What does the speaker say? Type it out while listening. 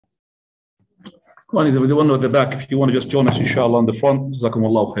The one at the back, if you want to just join us, inshallah, on the front.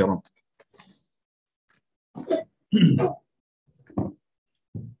 Jazakumullahu khairan.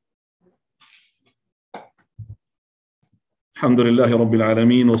 الحمد لله رب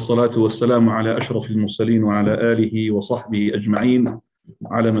العالمين والصلاة والسلام على أشرف المرسلين وعلى آله وصحبه أجمعين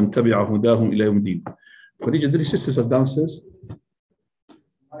على من تبع هداهم إلى يوم الدين. Khadija, did your sisters are downstairs?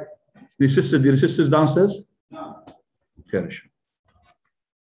 Did your sisters downstairs? No. Okay.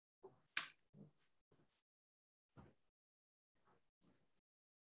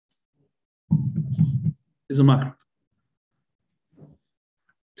 Here's a microphone.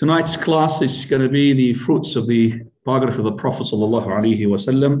 Tonight's class is going to be the fruits of the biography of the Prophet sallallahu alaihi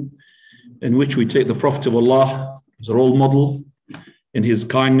wasallam, in which we take the Prophet of Allah as a role model in his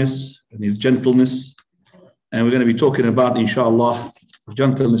kindness and his gentleness. And we're going to be talking about, inshallah, the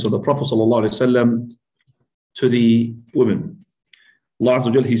gentleness of the Prophet sallallahu alaihi wasallam to the women. Allah Azza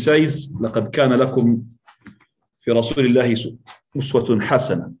wa Jal, he says, لَقَدْ كَانَ لَكُمْ فِي رَسُولِ اللَّهِ أُسْوَةٌ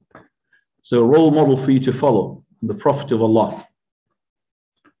حَسَنَةٌ. It's a role model for you to follow, the Prophet of Allah.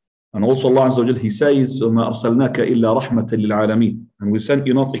 And also Allah Azza wa Jal, he says, وَمَا أَرْسَلْنَاكَ إِلَّا رَحْمَةً لِلْعَالَمِينَ. And we sent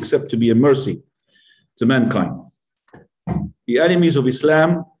you not except to be a mercy to mankind. The enemies of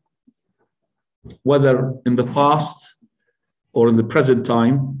Islam, whether in the past or in the present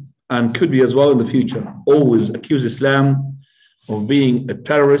time, and could be as well in the future, always accuse Islam of being a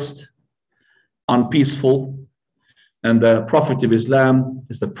terrorist, unpeaceful, and the Prophet of Islam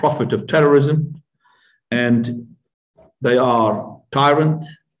is the prophet of terrorism, and they are tyrant.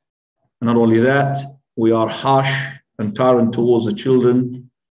 And not only that, we are harsh and tyrant towards the children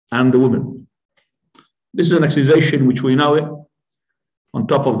and the women. This is an accusation which we know it. On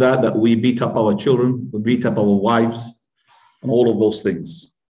top of that, that we beat up our children, we beat up our wives, and all of those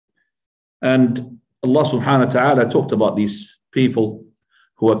things. And Allah subhanahu wa ta'ala talked about these people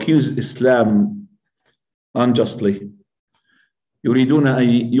who accuse Islam unjustly. يريدون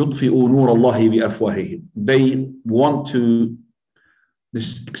أن يطفئوا نور الله بأفواههم. They want to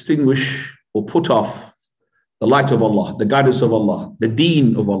extinguish or put off the light of Allah, the guidance of Allah, the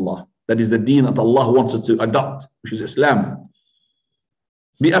deen of Allah. That is the deen that Allah wants us to adopt, which is Islam.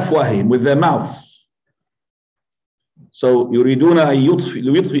 بأفواههم, with their mouths. So يريدون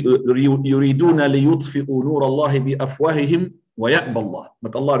ليطفئوا نور الله بأفواههم ويأبى الله.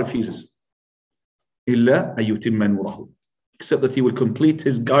 But Allah refuses. إلا أن يتم نوره. Except that He will complete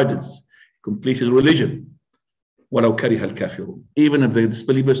His guidance, complete His religion. ولو كره الكافرون. Even if the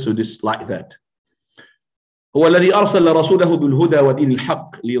disbelievers who dislike that. هو الذي أرسل رسوله بالهدى ودين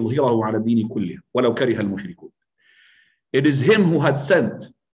الحق ليظهره على الدين كله ولو كره المشركون. It is Him who had sent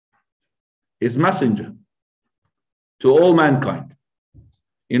His messenger to all mankind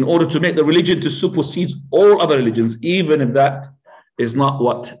in order to make the religion to supersede all other religions, even if that is not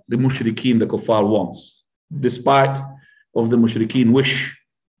what the mushrikeen, the kuffar, wants. Despite of the mushrikeen wish,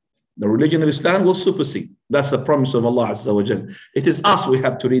 the religion of Islam will supersede. That's the promise of Allah Azza wa Jal. It is us, we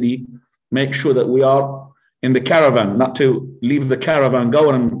have to really make sure that we are in the caravan, not to leave the caravan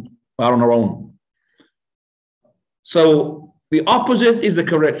going and are on our own. So the opposite is the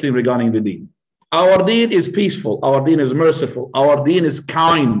correct thing regarding the deen. Our deen is peaceful, our deen is merciful, our deen is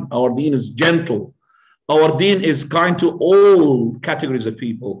kind, our deen is gentle, our deen is kind to all categories of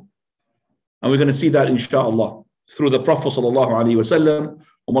people. And we're going to see that inshallah through the Prophet sallallahu alaihi wasallam.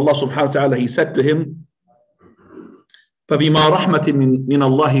 Allah subhanahu wa ta'ala, He said to him, فَبِمَا رَحْمَةٍ مِّنَ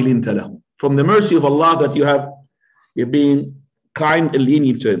اللَّهِ لِنْتَ لَهُ. From the mercy of Allah that you're being kind and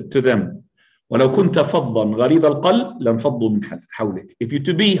lenient to them. وَلَوْ كُنْتَ فَضًّا غَلِيظَ الْقَلْبِ لَانْفَضُّوا مِنْ حَوْلِكَ. If you're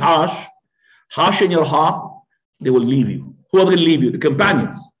to be harsh in your heart, they will leave you. Who are going to leave you? The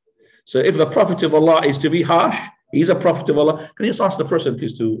companions. So if the Prophet of Allah is to be harsh, he's a Prophet of Allah. Can you just ask the person,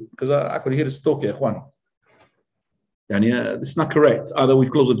 please, because I could hear this talk, ya ikhwan. It's not correct. Either we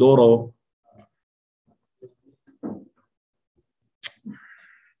close the door or.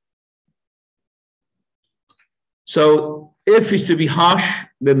 So if it's to be harsh,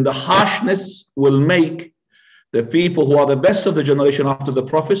 then the harshness will make the people who are the best of the generation after the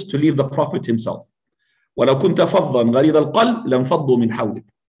prophets to leave the Prophet himself. وَلَوْ كُنْتَ فَضًّا غَلِيظَ الْقَلْبِ لَانْفَضُّوا مِنْ حَوْلِكَ.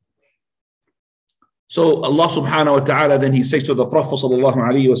 So Allah subhanahu wa ta'ala, then He says to the Prophet sallallahu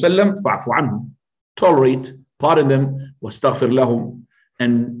alayhi wa sallam, فَعْفُ عَنْهُمْ. Tolerate, pardon them, وَاسْتَغْفِرْ لَهُمْ.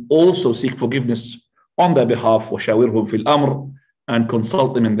 And also seek forgiveness on their behalf, وَشَاوِرْهُمْ فِي الْأَمْرِ. And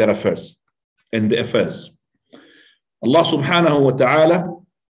consult them in their affairs. Allah subhanahu wa ta'ala,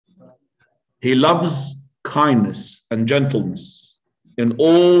 He loves kindness and gentleness in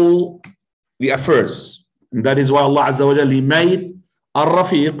all the affairs. And that is why Allah Azza wa Jalla, He made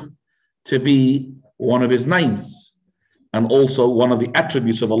Ar-Rafiq to be one of His names. and also one of the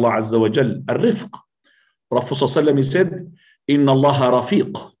attributes of Allah Azza wa Jal, al-rifq. Prophet ﷺ, he said, Inna Allah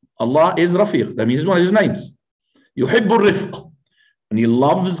rafiq. Allah is rafiq. That means one of his names. Yuhibbu rifq. And he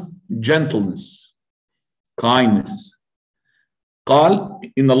loves gentleness, kindness. قال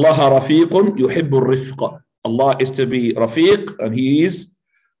إن الله رفيق يحب الرفق. Allah is to be rafiq, and he is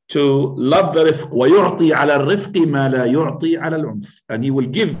to love the rifq. ويعطي على الرفق ما لا يعطي على العنف. And he will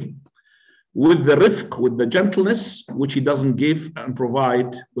give with the rifq, with the gentleness, which he doesn't give and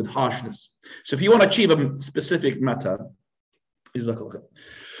provide with harshness. So if you want to achieve a specific matter, there's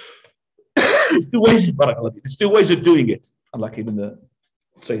two ways. There's two ways of doing it. Unlike even the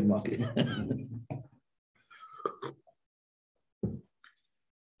trademark.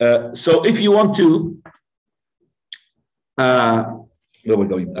 So if you want to, where we're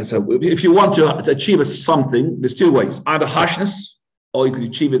going. So if you want to achieve something, there's two ways: either harshness, or you can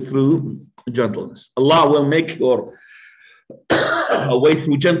achieve it through gentleness. Allah will make your way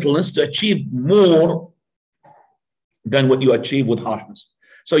through gentleness to achieve more than what you achieve with harshness.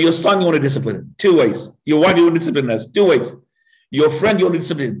 So your son, you want to discipline him, two ways. Your wife, you want to discipline them, two ways. Your friend, you want to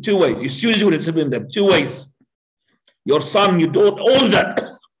discipline him, two ways. Your students, you want to discipline them, two ways. Your son, your daughter, all that.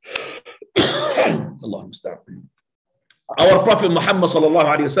 Allah Musta'an. Our Prophet Muhammad sallallahu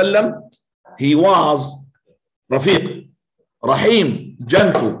alayhi wasallam, he was Rafiq, Rahim,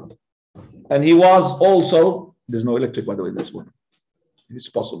 gentle, and he was also, there's no electric by the way in this one, if it's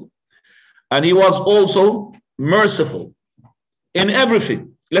possible, and he was also merciful in everything.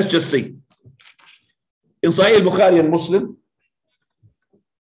 Let's just see. In Sahih Bukhari and Muslim,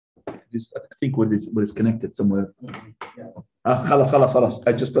 this, I think what is connected somewhere. خلاص.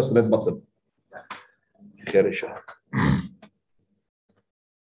 I just pressed the red button.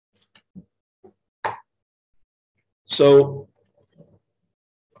 So,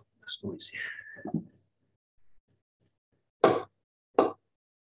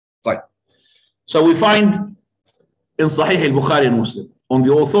 right. So we find in Sahih al-Bukhari and Muslim, on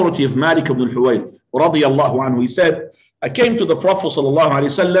the authority of Malik ibn al-Huwayrith, radiyallahu anhu, he said, I came to the Prophet sallallahu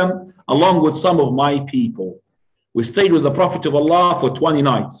alaihi wasallam along with some of my people. We stayed with the Prophet of Allah for 20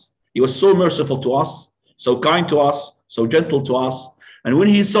 nights. He was so merciful to us, so kind to us, so gentle to us. And when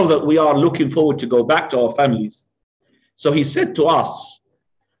he saw that we are looking forward to go back to our families, so he said to us,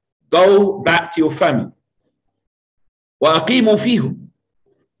 go back to your family. وَأَقِيمُوا فِيهُمْ.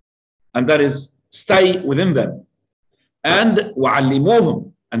 And that is, stay within them. And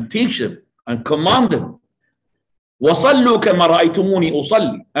وَعَلِّمُوهُمْ. And teach them and command them. وَصَلُّوا كَمَا رَأَيْتُمُونِي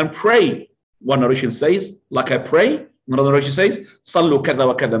أُصَلِّي. And pray. One narration says, like I pray. Another narration says, صَلُّوا كَذَا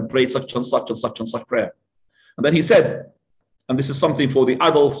وَكَذَا. And pray such and such and such and such prayer. And then he said, and this is something for the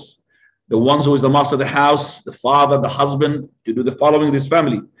adults, the ones who is the master of the house, the father, the husband, to do the following in this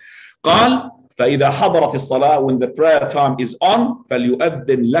family. قال فإذا حضرت الصلاة, when the prayer time is on,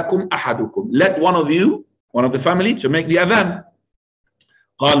 فليؤذن لكم أحدكم. Let one of you, one of the family, to make the adhan.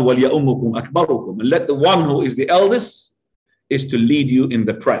 قال وليؤمكم أكبركم. And let the one who is the eldest is to lead you in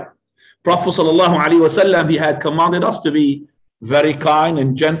the prayer. Prophet sallallahu alaihi wasallam, he had commanded us to be very kind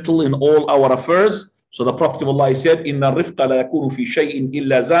and gentle in all our affairs. So the Prophet of Allah said, إِنَّ الرِّفْقَ لَا يَكُونُ فِي شَيْءٍ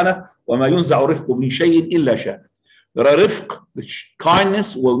إِلَّا زَانَهُ وَمَا يُنْزَعُ رِفْقُ مِنْ شَيْءٍ إِلَّا شَانَهُ. The rifq, the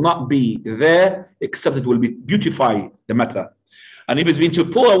kindness, will not be there except it will be beautify the matter. And if it's been to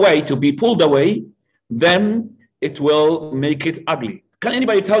pull away, to be pulled away, then it will make it ugly. Can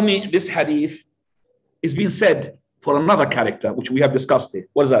anybody tell me this hadith is being said for another character, which we have discussed here?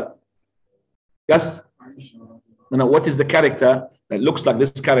 What is that? Yes? No, what is the character that looks like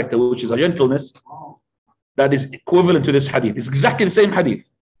this character, which is a gentleness, that is equivalent to this hadith? It's exactly the same hadith.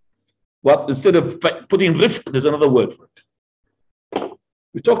 But instead of putting rifq, there's another word for it.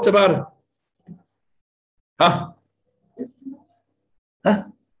 We talked about it. Huh? Huh?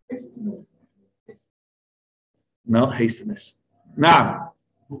 No, hastiness. Now,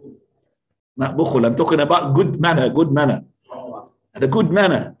 not bukhul. I'm talking about good manner, good manner. The good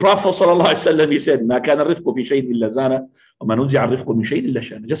manner. Prophet sallallahu alaihi wasallam, he said, "Ma kana rifqu fi shay'in illa zana, wa ma nuzi'a rifqu min shay'in illa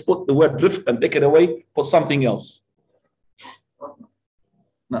shana." Just put the word rifq and take it away, put something else.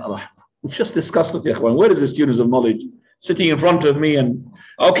 We've just discussed it, Ikhwan. Where is the students of knowledge sitting in front of me? And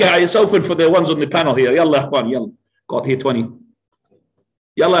okay, it's open for the ones on the panel here. Yalla, Ikhwan, yalla. Got here 20.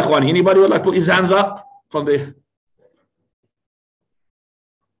 Yalla, Ikhwan. Anybody would like to put his hands up from the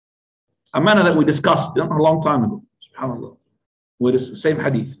a manner that we discussed a long time ago? SubhanAllah. With the same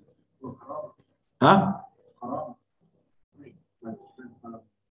hadith. Huh?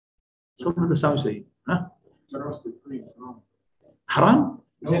 Something the sound say. Huh? Haram?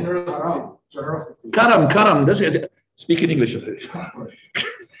 Generosity. Karam. Speak in English.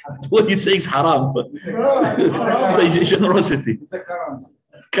 What you say is haram. It's generosity.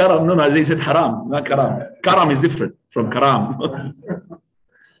 Karam, no, they said haram, not karam. Karam is different from karam.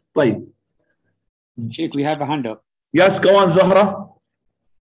 طيب. Sheikh, we have a hand up. Yes, go on, Zahra.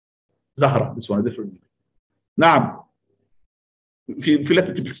 Zahra, this one, different. Naam. If you let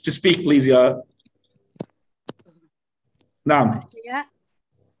it to speak, please, yeah. Naam.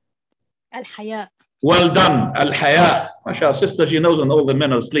 Al-Haya. Well done, Al-Haya. MashaAllah, sister, she knows and all the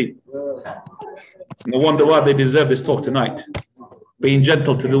men are asleep. No wonder why they deserve this talk tonight. Being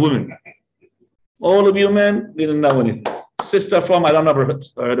gentle to the women. All of you men didn't know anything. Sister from, I don't know,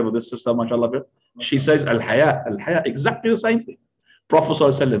 heard of this sister, mashallah. She says Al-Haya, Al-Haya, exactly the same thing. Prophet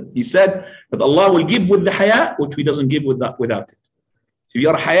ﷺ, he said that Allah will give with the Haya, which he doesn't give with that, without it. So if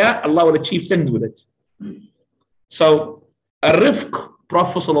you're Haya, Allah will achieve things with it. So, Ar-Rifq,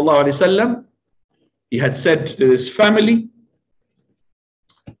 Prophet ﷺ, he had said to his family,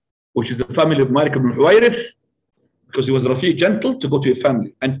 which is the family of Malik ibn Huwayrith, because he was Rafiq, gentle, to go to your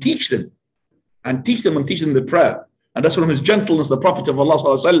family and teach them. And teach them the prayer. And that's from his gentleness, the Prophet of Allah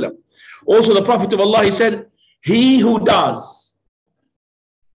ﷺ. Also the Prophet of Allah, he said, he who does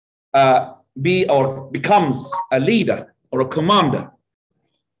be or becomes a leader or a commander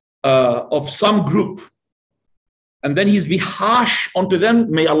of some group, and then he's be harsh unto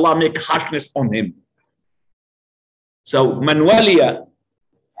them, may Allah make harshness on him. So, man waliya,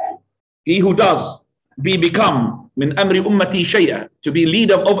 he who does become min amri ummati shay'a, to be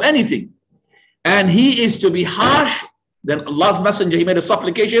leader of anything, and he is to be harsh, then Allah's messenger, he made a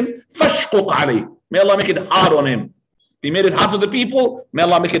supplication, fashquq alayh, may Allah make it hard on him. If he made it hard to the people, may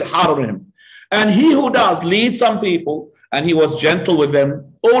Allah make it hard on him. And he who does lead some people, and he was gentle with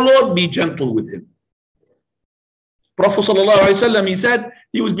them, oh Lord, be gentle with him. Prophet ﷺ, he said,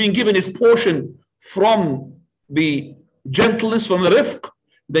 he was being given his portion from the gentleness, from the rifq,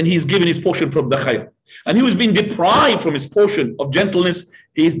 then he's given his portion from the khayr. And he was being deprived from his portion of gentleness,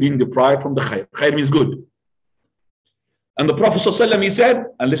 he's being deprived from the khayr. Khayr means good. And the Prophet ﷺ, he said,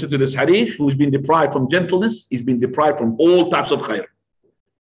 and listen to this hadith, who's been deprived from gentleness, he's been deprived from all types of khayr.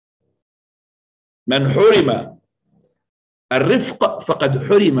 Man hurima al-rifq faqad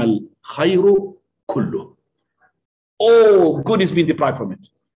hurima al-khayru kullu. All good is being deprived from it.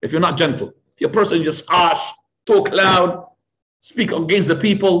 If you're not gentle, if you're a person just harsh, talk loud, speak against the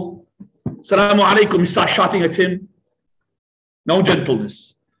people, Salamu alaikum, you start shouting at him, no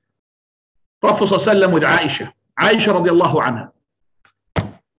gentleness. Prophet ﷺ with Aisha radiallahu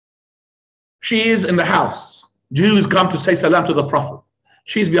anha. She is in the house. Jews come to say salam to the Prophet.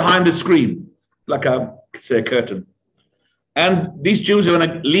 She's behind the screen, like a curtain. And these Jews are going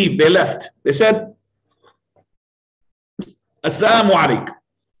to leave. They left. They said, Assalamu alaikum.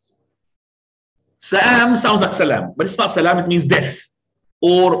 Salam sounds like salam, but it's not salam, it means death.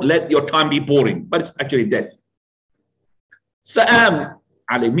 Or let your time be boring, but it's actually death. Salam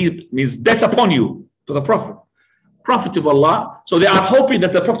alaykum means death upon you, to the Prophet. Prophet of Allah. So they are hoping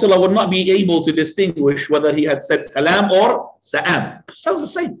that the Prophet of Allah would not be able to distinguish whether he had said salam or sa'am. Sounds the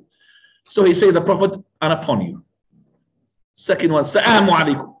same. So he said, the Prophet, an upon you. Second one, sa'amu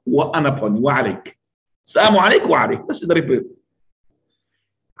alaykum wa an upon you, wa alayk. Sa'amu alaykum wa alayk. This is the reply.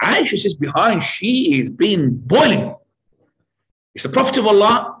 Aisha says behind, she is being boiling. It's the Prophet of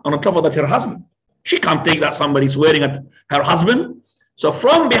Allah, on top of that, her husband. She can't take that somebody's swearing at her husband. So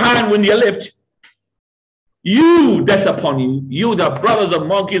from behind, when they left, you, death upon you, you, the brothers of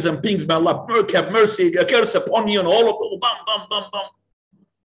monkeys and pigs, may Allah have mercy, a curse upon you, and all of them, bam, bam, bam, bam.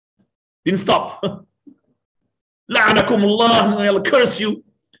 Didn't stop. La'anakum Allah, may Allah curse you.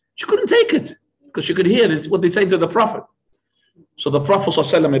 She couldn't take it, because she could hear it, what they say to the Prophet. So the Prophet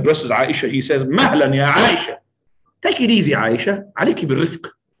ﷺ addresses Aisha, he says, Mahlan ya Aisha. Take it easy, Aisha. Alayki bil-rifq.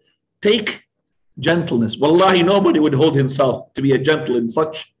 Take gentleness. Wallahi, nobody would hold himself to be a gentle in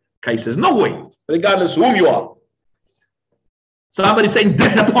such cases. No way, regardless whom you are. Somebody saying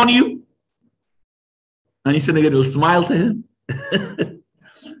death upon you, and you sitting there, you'll smile to him.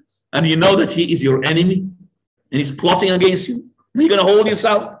 And you know that he is your enemy, and he's plotting against you. And you're going to hold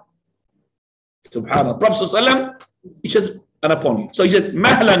yourself. Subhanallah. Prophet ﷺ, he says, and upon you. So he said,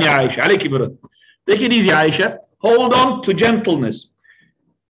 Mahlan ya Aisha, alayki bil-rifq. Take it easy, Aisha. Hold on to gentleness.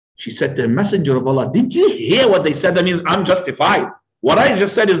 She said to the Messenger of Allah, didn't you hear what they said? That means I'm justified. What I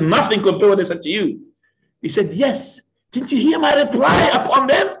just said is nothing compared to what they said to you. He said, yes. Didn't you hear my reply upon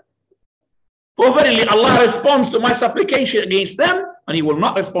them? For verily Allah responds to my supplication against them, and he will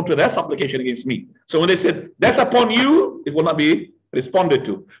not respond to their supplication against me. So when they said, death upon you, it will not be responded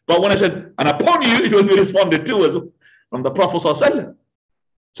to. But when I said, and upon you, it will be responded to as from the Prophet ﷺ.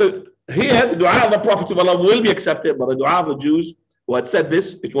 So here, the dua of the Prophet of Allah will be accepted, but the dua of the Jews who had said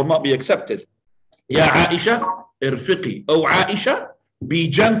this, it will not be accepted. Ya Aisha, irfiqi. Oh Aisha, be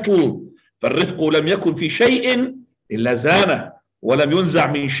gentle. فالرفق لم يكن في شيء إلا زانه ولم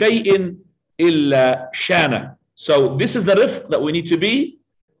ينزع من شيء إلا شانه. So this is the rifq that we need to be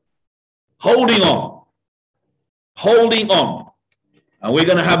holding on. Holding on. And we're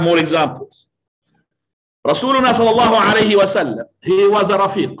going to have more examples. Rasulullah sallallahu alayhi wa sallam, he was a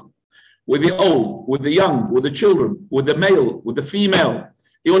rafiq with the old, with the young, with the children, with the male, with the female.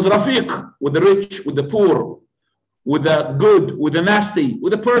 He was rafiq with the rich, with the poor, with the good, with the nasty,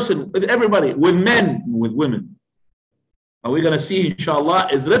 with the person, with everybody, with men, with women. And we're going to see, inshallah,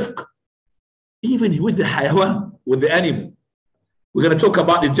 is rifq even with the hayawan, with the animal. We're going to talk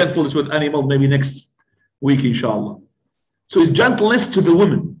about his gentleness with animals maybe next week, inshallah. So his gentleness to the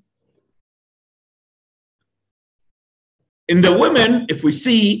women. In the women, if we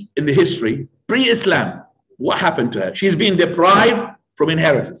see in the history, pre-Islam, what happened to her? She's been deprived from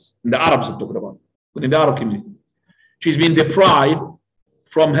inheritance. In the Arabs I'm talking about, within the Arab community. She's been deprived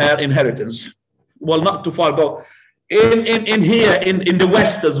from her inheritance. Well, not too far ago. In here, in the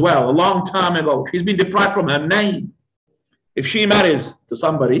West as well, a long time ago, she's been deprived from her name. If she marries to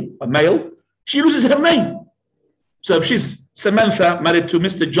somebody, a male, she loses her name. So if she's Samantha married to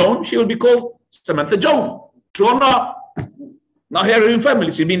Mr. John, she will be called Samantha John. True or not? Now here in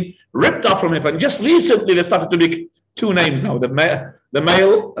families, she's been ripped off from her family. Just recently, they started to make two names now, the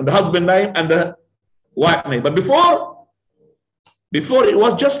male and the husband name and the wife name. But before it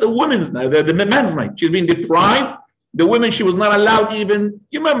was just the women's name, the man's name. She's been deprived. The women, she was not allowed even,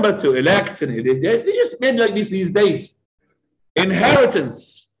 you remember, to elect. And they just made like this these days.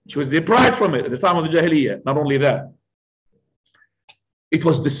 Inheritance, she was deprived from it at the time of the Jahiliyyah. Not only that, it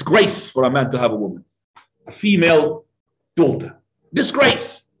was disgrace for a man to have a woman, a female daughter.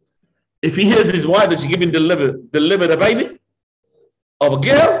 Disgrace. If he hears his wife that she's giving delivered a baby of a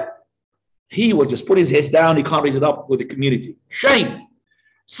girl, he will just put his head down. He can't raise it up with the community. Shame.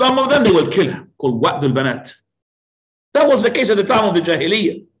 Some of them, they will kill her, called Wa'dul Banat. That was the case at the time of the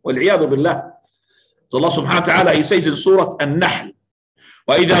Jahiliyyah. Wal-'iyadu billah. So Allah subhanahu wa ta'ala, he says in Surah An-Nahl,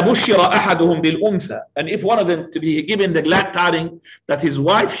 وَإِذَا بُشِّرَ أَحَدُهُمْ بِالْأُنْثَى. And if one of them to be given the glad tidings that his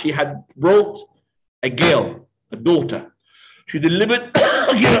wife, she had brought a girl, a daughter. She delivered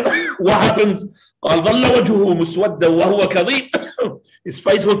a girl. What happens? قَالْ ظَلَّ وَجْهُهُ مُسْوَدًّا وَهُوَ كَظِيمٌ. His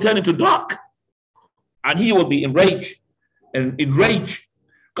face will turn into dark. And he will be enraged. And enraged.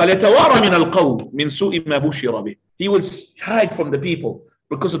 قَالْ يَتَوَارَى مِنَ الْقَوْمِ مِنْ سُوءِ مَا بُشِّرَ بِهِ. He will hide from the people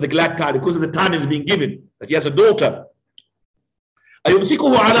because of the glad tidings, because of the tidings being given that he has a daughter.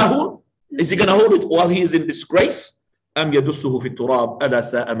 أَيُمْسِكُهُ عَلَى هُونٍ. Is he going to hold it while he is in disgrace? أَمْ يَدُسُّهُ فِي التُّرَابِ أَلَا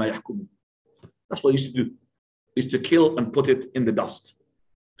سَاءَ مَا يَحْكُمُونَ. That's what he used to do, is to kill and put it in the dust.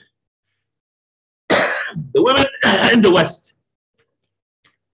 The women in the West,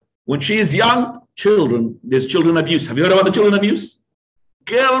 when she is young, children, there's children abuse. Have you heard about the children abuse?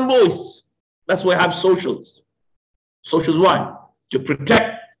 Girl and boys. That's why I have socials. Socials why? To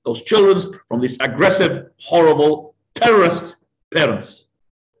protect those children from these aggressive, horrible, terrorist parents.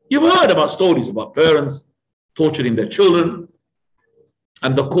 You've heard about stories about parents torturing their children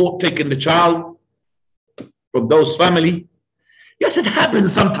and the court taking the child from those family. Yes, it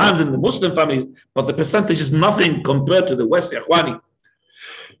happens sometimes in the Muslim family, but the percentage is nothing compared to the West, Ikhwani.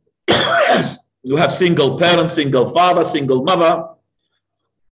 You have single parents, single father, single mother.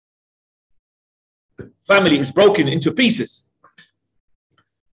 The family is broken into pieces.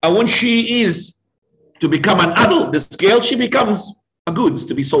 And when she is to become an adult, this girl, she becomes a goods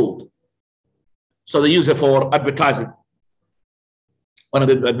to be sold. So they use her for advertising. One of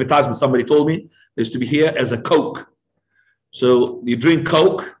the advertisements somebody told me is to be here as a Coke. So you drink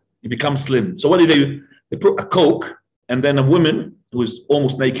Coke, you become slim. So what do they do? They put a Coke and then a woman who is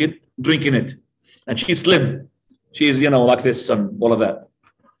almost naked drinking it. And she's slim. She's, like this and all of that.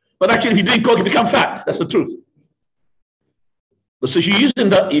 But actually, if you drink Coke, you become fat. That's the truth. But so she's using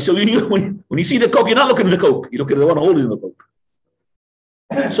that. So when you see the Coke, you're not looking at the Coke. You look at the one holding the Coke.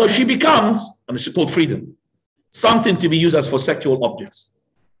 So she becomes, and it's called freedom, something to be used as for sexual objects.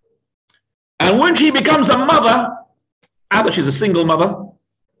 And when she becomes a mother, either she's a single mother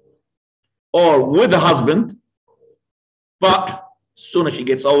or with a husband, but as soon as she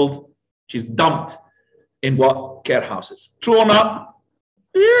gets old, she's dumped in what? Care houses. True or not?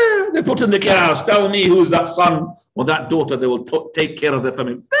 Yeah, they put in the care house. Tell me who's that son or that daughter that will take care of their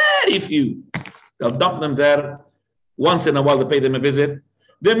family. Very few. They'll dump them there. Once in a while, they pay them a visit.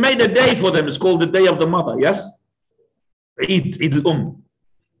 They made a day for them. It's called the Day of the Mother. Yes? Eid al-Umm.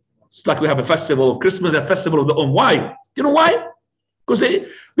 It's like we have a festival of Christmas, a festival of the Why? Do you know why? Because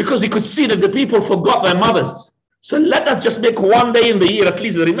they could see that the people forgot their mothers. So let us just make one day in the year at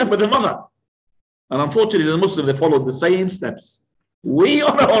least remember the mother. And unfortunately, the Muslims, they followed the same steps. We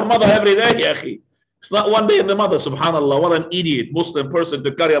honor our mother every day, ya akhi. It's not one day in the mother, subhanAllah. What an idiot Muslim person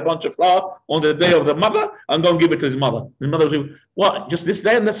to carry a bunch of flour on the day of the mother and go and give it to his mother. His mother will say, what, just this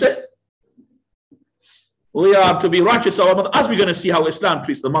day and that's it? We are to be righteous to our mother, as we're going to see how Islam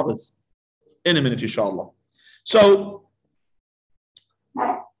treats the mothers in a minute, inshallah. So,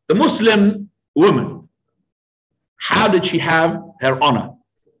 the Muslim woman, how did she have her honor?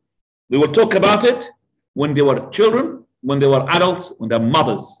 We will talk about it when they were children, when they were adults, when they were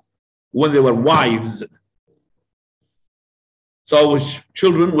mothers, when they were wives. So with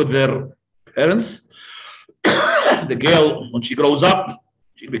children with their parents, the girl, when she grows up,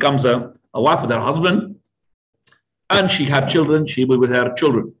 she becomes a wife with her husband, and she have children, she will be with her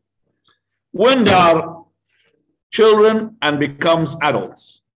children. When they are children and becomes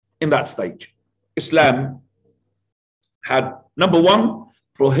adults, in that stage, Islam had, number one,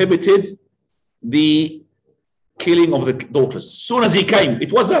 prohibited the killing of the daughters. As soon as he came,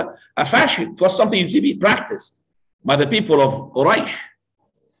 it was a fashion, it was something to be practiced by the people of Quraysh.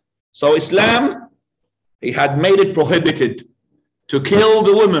 So Islam, he had made it prohibited to kill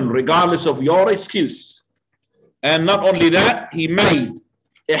the women regardless of your excuse. And not only that, he made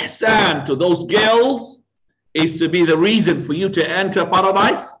ihsan to those girls is to be the reason for you to enter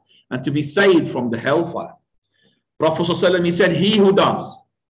paradise and to be saved from the hellfire. Prophet ﷺ, he said, he who does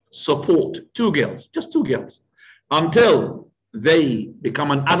support two girls, just two girls, until they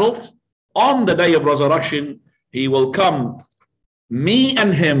become an adult, on the day of resurrection, he will come, me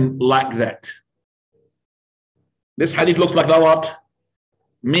and him like that. This hadith looks like the what?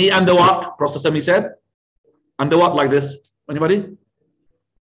 Me and the what? Prophet ﷺ, he said, and the what like this? Anybody?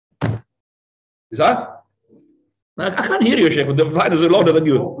 Is that? I can't hear you, Sheikh. The line is louder than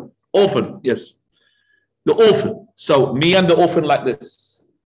you. Orphan, yes. The orphan. So me and the orphan like this.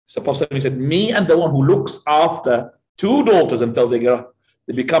 So Prophet he said, me and the one who looks after two daughters until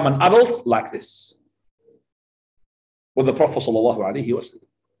they become an adult like this. With the Prophet sallallahu alaihi wasallam.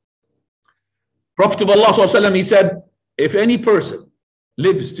 Prophet of Allah sallallahu alaihi wasallam, he said, if any person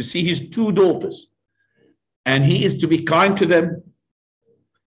lives to see his two daughters and he is to be kind to them,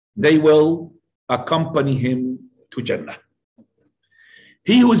 they will accompany him to Jannah.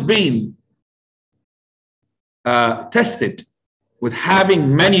 He who's been tested with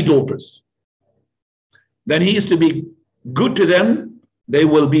having many daughters, then he is to be good to them, they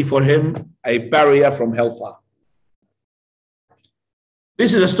will be for him a barrier from hellfire.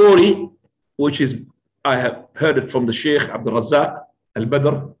 This is a story which is, I have heard it from the Sheikh Abdul Razzaq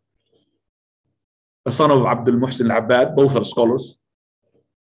al-Badr, the son of Abdul Muhsin al-Abbad, both are scholars,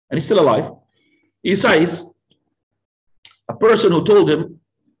 and he's still alive. He says, a person who told him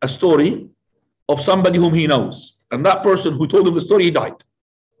a story of somebody whom he knows, and that person who told him the story, he died.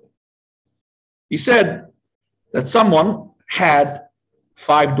 He said that someone had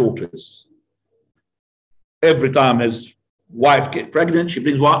 5 daughters. Every time his wife gets pregnant, she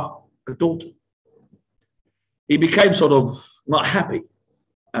brings what? A daughter. He became sort of not happy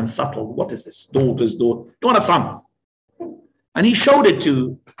and subtle. What is this? Daughter's daughter. You want a son? And he showed it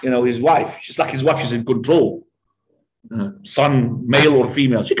to, his wife. She's like his wife, she's in control. Son, male or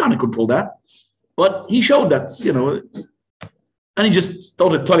female, she can't control that. But he showed that, and he just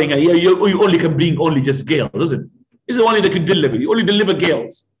started telling her, yeah, you only can bring only just girls, isn't it? This is only that can deliver. You only deliver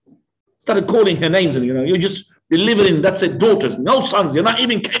girls. Started calling her names, and you're just delivering, that's it, daughters, no sons. You're not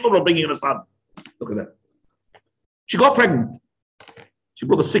even capable of bringing a son. Look at that. She got pregnant. She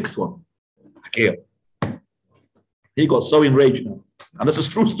brought the 6th one, a girl. He got so enraged now. And this is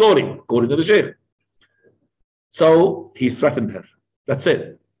a true story, according to the Sheikh. So he threatened her. That's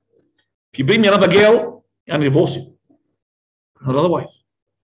it. If you bring me another girl, I'm going to divorce you. Another wife.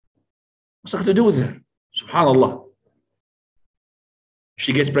 What's that got to do with her? Subhanallah.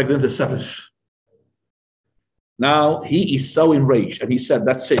 She gets pregnant the 7th. Now he is so enraged, and he said,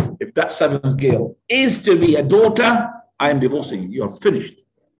 that's it. If that 7th girl is to be a daughter, I am divorcing you. You're finished.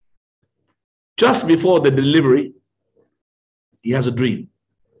 Just before the delivery, he has a dream.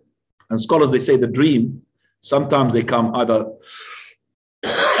 And scholars, they say the dream, sometimes they come either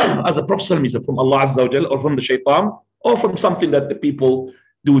as a prophet from Allah Azza wa Jal, or from the shaitan, or from something that the people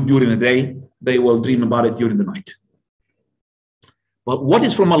do during the day. They will dream about it during the night. But what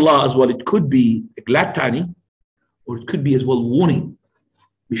is from Allah as well, it could be a glad tidings, or it could be as well warning,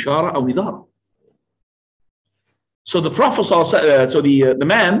 bishara or nidara. So the Prophet, the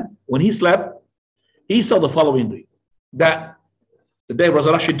man, when he slept, he saw the following dream, that the day of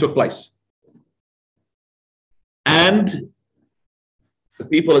resurrection took place. And the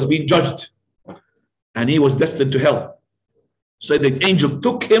people has been judged. and he was destined to hell. So the angel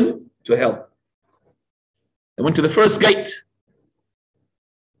took him to hell. They went to the first gate.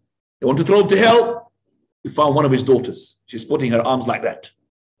 They want to throw him to hell. He found one of his daughters. She's putting her arms like that.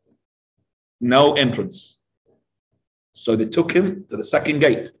 No entrance. So they took him to the second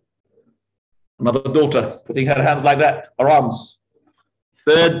gate. Another daughter putting her hands like that, her arms.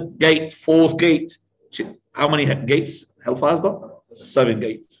 Third gate, fourth gate. How many gates hellfire's got? 7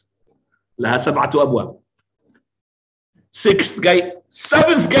 gates. لها 7 أبواب. 6th gate,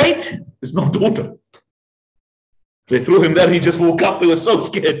 7th gate. There's no daughter. They threw him there. He just woke up. He was so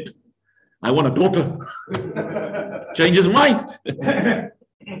scared. I want a daughter. Change his mind.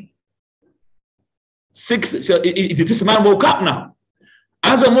 6th. So this man woke up now.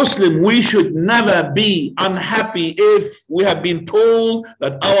 As a Muslim, we should never be unhappy if we have been told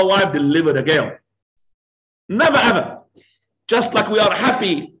that our wife delivered a girl. Never ever. Just like we are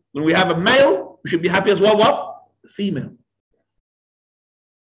happy when we have a male, we should be happy as well. What? A female.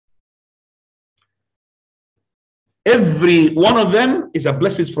 Every one of them is a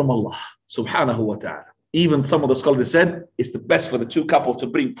blessing from Allah subhanahu wa ta'ala. Even some of the scholars said it's the best for the two couples to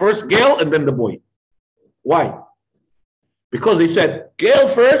bring first girl and then the boy. Why? Because they said girl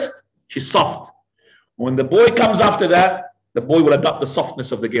first, she's soft. When the boy comes after that, the boy will adopt the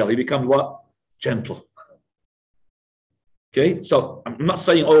softness of the girl. He becomes what? Gentle. Okay, so I'm not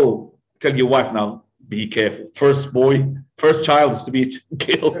saying, oh, tell your wife now, be careful. First boy, first child is to be a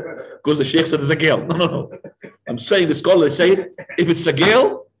girl because the sheikh said it's a girl. No. I'm saying the scholars say if it's a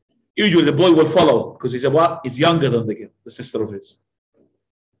girl, usually the boy will follow because he's what? He's younger than the girl, the sister of his.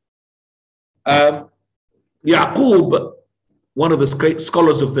 Yaqub, one of the great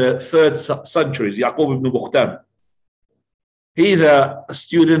scholars of the 3rd century, Yaqub ibn Bukhtan. He's a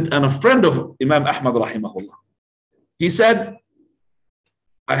student and a friend of Imam Ahmad rahimahullah. He said,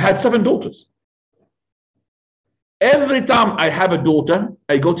 I had 7 daughters. Every time I have a daughter,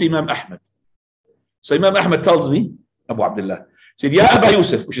 I go to Imam Ahmad. So Imam Ahmad tells me, Abu Abdullah, said, Ya Aba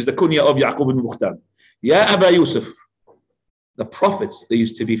Yusuf, which is the kunya of Yaqub ibn Bukhtan. Ya Aba Yusuf, the prophets, they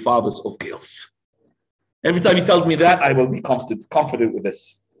used to be fathers of girls. Every time he tells me that, I will be confident with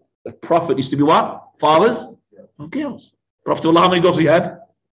this. The prophet used to be what? Fathers of girls. Prophet Allah, how many daughters he had?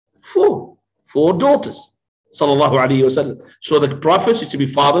 4. 4 daughters. Sallallahu alayhi wasallam. So the prophets used to be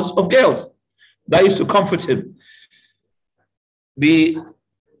fathers of girls. That used to comfort him. The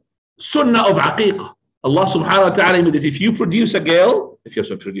sunnah of aqiqah. Allah subhanahu wa ta'ala that if you produce a girl, if your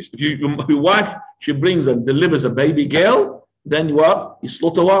wife, she brings and delivers a baby girl, then what? You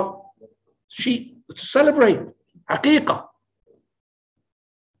slaughter what? Sheep to celebrate. Aqiqah.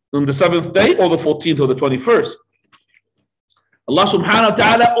 On the 7th day or the 14th or the 21st. Allah subhanahu wa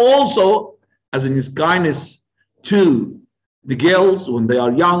ta'ala also, as in his kindness to the girls when they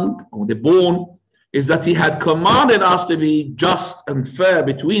are young, when they're born, is that he had commanded us to be just and fair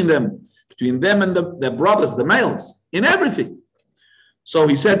between them and their brothers, the males, in everything. So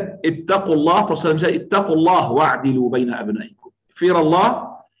he said, Ittaqullah, Prophet said, Ittaqullah wa'adilu bayna abnaikum. Fear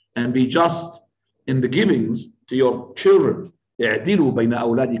Allah and be just in the givings to your children. I'dilu bayna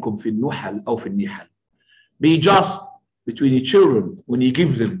awladikum fi nuhal aw fi nihal. Be just between your children when you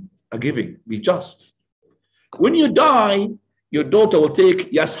give them a giving. Be just. When you die, your daughter will take,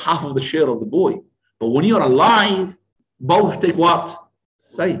 yes, half of the share of the boy. But when you're alive, both take what?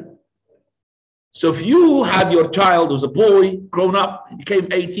 Same. So if you had your child who was a boy, grown up, he became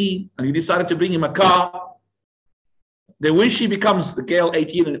 18, and you decided to bring him a car, then when she becomes the girl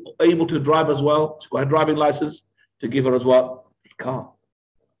 18 and able to drive as well, she's got a driving license, to give her as well a car.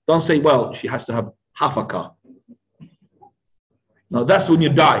 Don't say, well, she has to have half a car. No, that's when you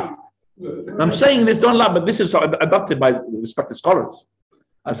die. I'm saying this, don't laugh, but this is adopted by respected scholars.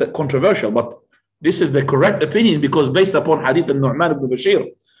 I said controversial, but this is the correct opinion because based upon hadith of Nu'man ibn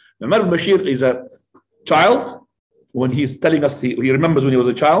Bashir. Nu'man ibn Bashir is a child. When he's telling us, he remembers when he was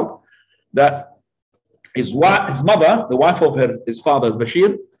a child, that his mother, the wife of his father,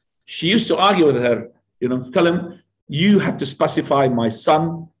 Bashir, she used to argue with her, tell him, you have to specify my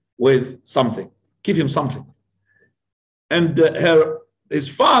son with something. Give him something. And his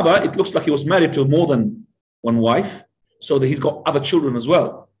father, it looks like he was married to more than one wife, so that he's got other children as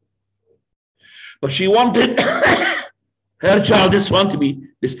well. But she wanted her child, this one, to be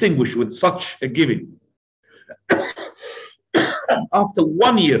distinguished with such a giving. After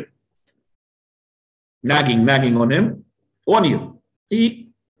 1 year, nagging on him, 1 year, he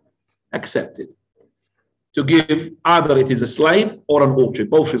accepted to give either it is a slave or an orchard,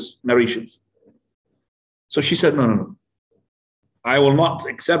 both his narrations. So she said, no. I will not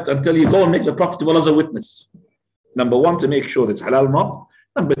accept until you go and make the Prophet as a witness. Number 1, to make sure it's halal or not.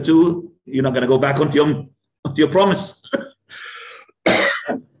 Number 2, You're not going to go back onto your promise.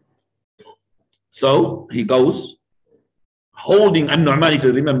 So he goes, holding An-Nu'man. He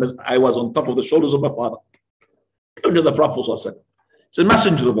said, remember, I was on top of the shoulders of my father. Come to the Prophet ﷺ. It's a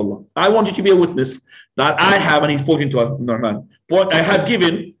messenger of Allah. I want you to be a witness that I have, and he's pointing to An-Nu'man. But I have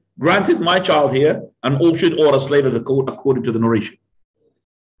granted my child here an orchard or a slave as according to the narration.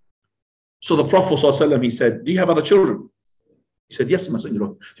 So the Prophet ﷺ, he said, do you have other children? He said, yes, messenger of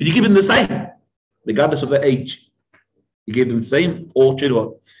Allah. Did you give them the same, regardless of their age? You gave them the same orchard,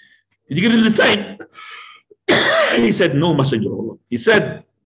 or did you give them the same? He said, no, messenger of Allah. He said,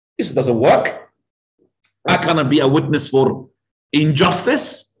 this doesn't work. I cannot be a witness for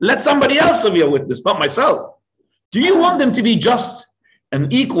injustice. Let somebody else be a witness, not myself. Do you want them to be just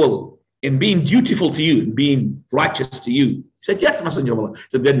and equal in being dutiful to you, in being righteous to you? He said, yes, messenger of Allah.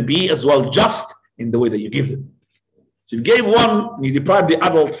 So then be as well just in the way that you give them. So you gave one, and you deprived the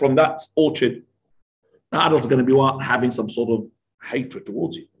adult from that orchard. The adult's going to be having some sort of hatred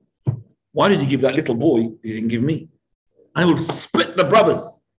towards you. Why did you give that little boy? You didn't give me. And he will split the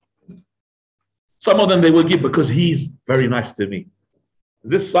brothers. Some of them they will give because he's very nice to me.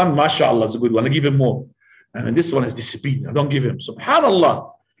 This son, mashallah, is a good one. I give him more. And this one is disobedient. I don't give him.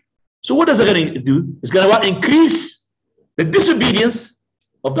 Subhanallah. So what is it going to do? It's going to increase the disobedience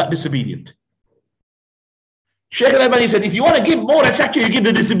of that disobedient. Shaykh al-Albani said, if you want to give more, it's actually you give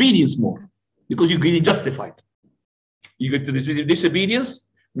the disobedience more. Because you're getting justified. You get to the disobedience,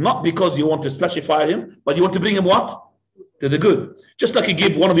 not because you want to specify him, but you want to bring him what? To the good. Just like you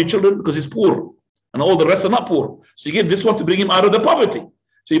give one of your children because he's poor, and all the rest are not poor. So you give this one to bring him out of the poverty.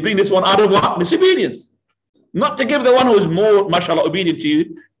 So you bring this one out of what? Disobedience. Not to give the one who is more, mashallah, obedient to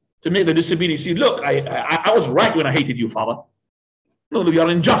you, to make the disobedience. See, look, I was right when I hated you, father. No, you are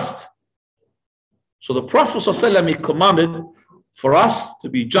unjust. So the Prophet ﷺ commanded for us to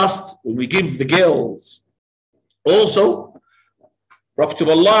be just when we give the girls. Also, Prophet of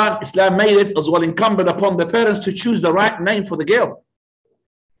Allah, Islam made it as well incumbent upon the parents to choose the right name for the girl.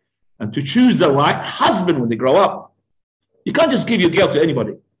 And to choose the right husband when they grow up. You can't just give your girl to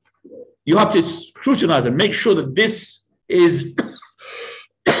anybody. You have to scrutinize and make sure that this is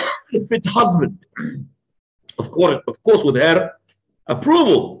a fit husband. Of course, with her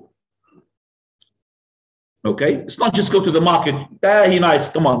approval. Okay? It's not just go to the market. He nice,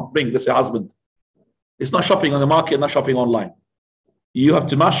 come on, bring this a husband. It's not shopping on the market, not shopping online. You have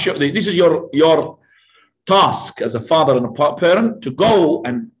to master. This is your task as a father and a parent to go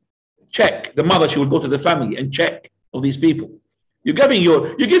and check. The mother, she will go to the family and check of these people. You're giving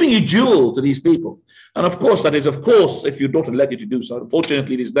your jewel to these people. And of course, that is, of course, if your daughter let you to do so.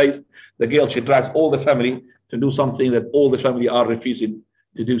 Unfortunately, these days, the girl, she drags all the family to do something that all the family are refusing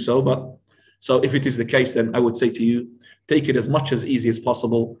to do so. But so if it is the case, then I would say to you, take it as much as easy as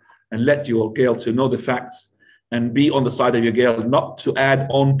possible and let your girl to know the facts and be on the side of your girl, not to add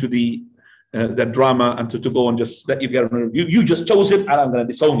on to the drama and to go and just let your girl know, you just chose him and I'm going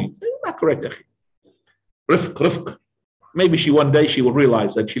to disown you. Not correct, akhi. Rifq. Maybe one day she will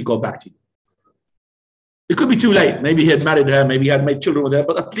realize that she'll go back to you. It could be too late. Maybe he had married her, maybe he had made children with her,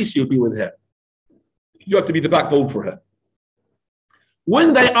 but at least you'll be with her. You have to be the backbone for her.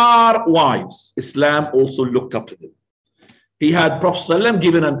 When they are wives, Islam also looked up to them. He had Prophet ﷺ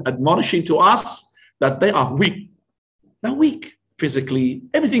given an admonishing to us that they are weak. They're weak physically.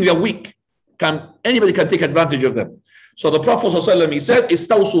 Everything they're weak. Anybody can take advantage of them. So the Prophet ﷺ, he said,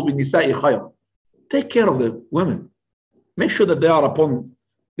 "Istawsu bin nisa'i khayr." Take care of the women. Make sure that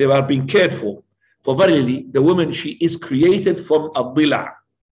they are being cared for. For verily, the woman, she is created from a dila',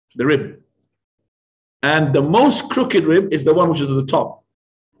 the rib. And the most crooked rib is the one which is at the top.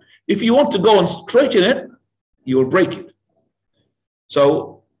 If you want to go and straighten it, you will break it.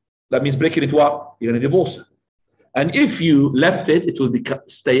 So that means breaking it what? You're going to divorce it. And if you left it, it will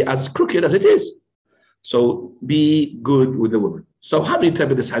stay as crooked as it is. So be good with the woman. So how do you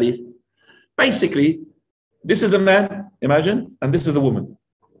interpret this hadith? Basically, this is the man, imagine, and this is the woman.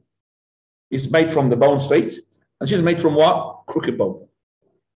 He's made from the bone straight, and she's made from what? Crooked bone.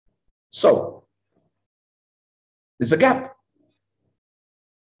 So, there's a gap.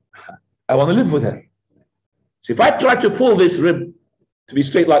 I want to live with her. So if I try to pull this rib to be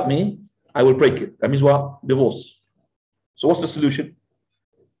straight like me, I will break it. That means what? Divorce. So what's the solution?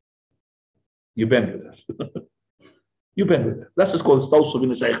 You bend with her. You bend with her. That's just called istawsu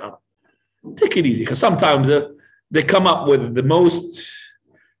bin nisa'i khayr. Take it easy, because sometimes they come up with the most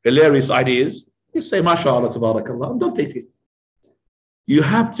hilarious ideas. You say, mashallah, tabarakallah, don't take it. You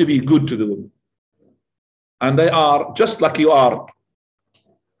have to be good to the women. And they are, just like you are,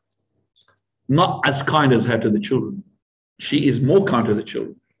 not as kind as her to the children. She is more kind to the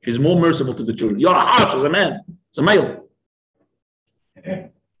children. She's more merciful to the children. You're harsh as a man, as a male.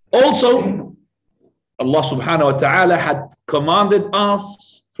 Also, Allah subhanahu wa ta'ala had commanded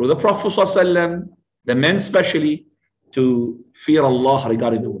us through the Prophet ﷺ, the men especially, to fear Allah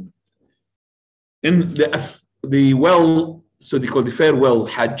regarding the women. In the well, so they call the farewell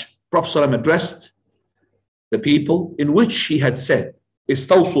Hajj, Prophet ﷺ addressed the people in which he had said,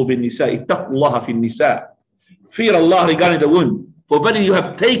 Istawsu bin nisa, ittaqullaha fin nisa. Fear Allah regarding the women. For verily you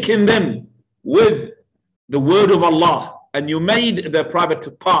have taken them with the word of Allah, and you made their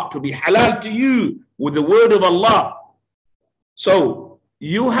private part to be halal to you with the word of Allah. So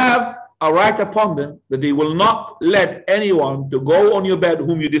you have a right upon them that they will not let anyone to go on your bed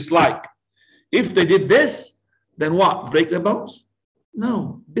whom you dislike. If they did this, then what? Break their bones?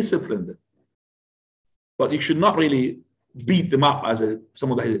 No, discipline them. But you should not really beat them up, as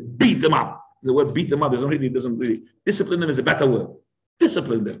someone that says, beat them up. The word beat them up doesn't really discipline them is a better word.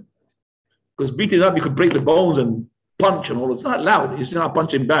 Discipline them. Because beating up, you could break the bones and punch and all. It's not loud. You see how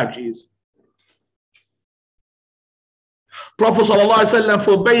punching bag she is. Prophet ﷺ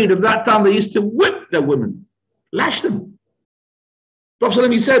forbade at that time they used to whip the women, lash them. Prophet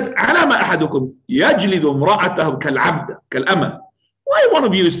ﷺ, he said, "Alama ahadukum yajlidu imra'atahu kal'abda kal'ama." Why one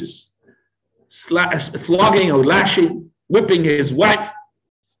of you is flogging or lashing, whipping his wife,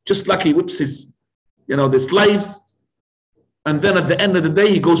 just like he whips his, the slaves, and then at the end of the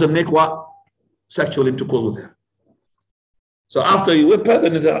day he goes and make what? Sexual intercourse with her. So after you whip her,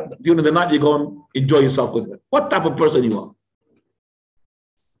 then during the night you go and enjoy yourself with her. What type of person you are?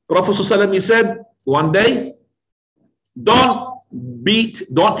 Prophet ﷺ, he said one day, don't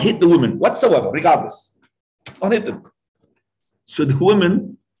hit the women whatsoever, regardless. Don't hit them. So the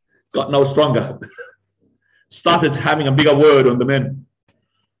women got no stronger, started having a bigger word on the men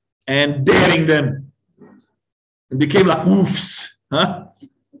and daring them, and became like woofs. Huh?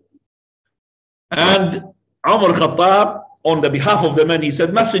 And Umar Khattab, on the behalf of the men, he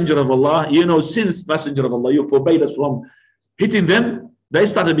said, Messenger of Allah, since Messenger of Allah, you forbade us from hitting them, they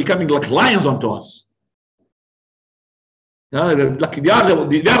started becoming like lions unto us. Like they are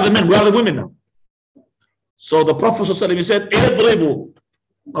the men, we are the women now. So the Prophet ﷺ, he said, Idribu.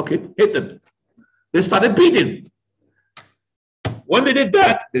 Okay, hit them. They started beating. When they did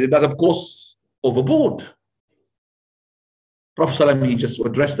that, of course, overboard. Prophet ﷺ, he just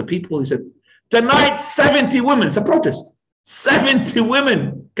addressed the people. He said, tonight 70 women, it's a protest. 70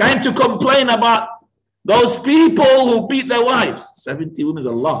 women came to complain about those people who beat their wives. 70 women is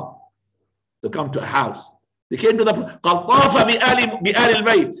a lot to come to a house. They came to the Qaltafa bi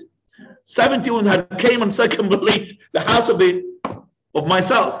al-bayt. 70 women came and circumambulate the house of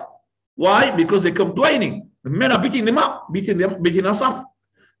myself. Why? Because they're complaining. The men are beating them up, beating us up.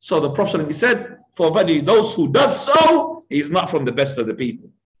 So the Prophet he said, for verily those who does so, he is not from the best of the people.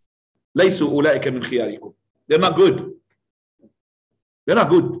 Laysu ulaika min khiyarikum. They're not good. They're not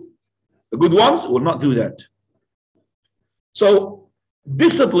good. The good ones will not do that. So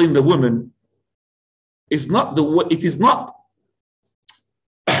discipline the woman is not it is not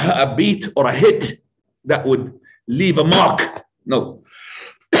a beat or a hit that would leave a mark. No.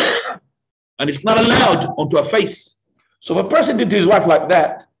 And it's not allowed onto a face. So if a person did to his wife like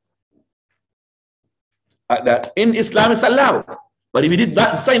that, in Islam it's allowed. But if he did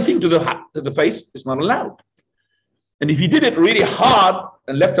that same thing to the face, it's not allowed. And if he did it really hard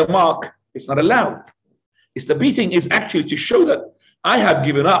and left a mark, it's not allowed. The beating is actually to show that I have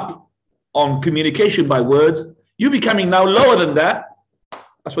given up on communication by words. You becoming now lower than that,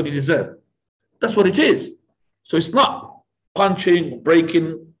 that's what you deserve. That's what it is. So it's not punching,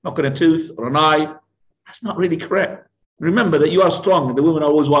 breaking, knocking a tooth or an eye. That's not really correct. Remember that you are strong and the women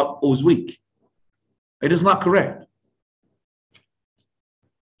are always weak. It is not correct.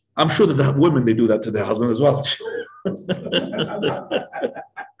 I'm sure that the women, they do that to their husband as well.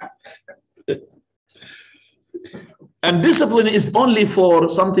 And discipline is only for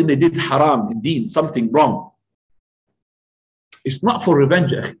something they did haram, indeed, something wrong. It's not for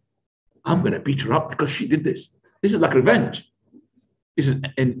revenge. I'm going to beat her up because she did this. This is like revenge. This is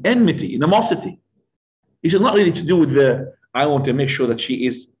an enmity, animosity. This is not really to do with I want to make sure that she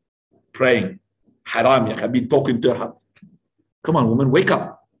is praying. Haram, I've been talking to her. Come on, woman, wake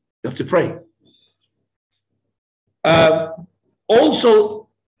up. You have to pray. Also,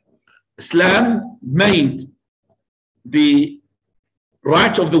 Islam made the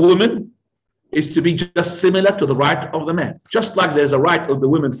right of the woman is to be just similar to the right of the man. Just like there's a right of the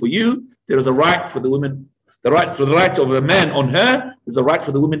woman for you, there is a right for the woman, the right of the man on her, there's a right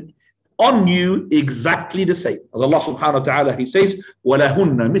for the woman on you exactly the same. As Allah subhanahu wa ta'ala, He says,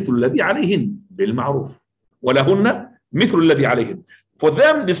 وَلَهُنَّ مِثْلُ الَّذِي عَلَيْهِنْ بِالْمَعْرُوفِ وَلَهُنَّ مِثْلُ الَّذِي عَلَيْهِنْ. For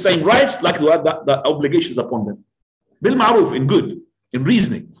them, the same rights like the obligations upon them. Bil ma'ruf, in good, in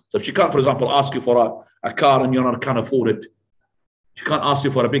reasoning. So if she can't, for example, ask you for a car and can't afford it. She can't ask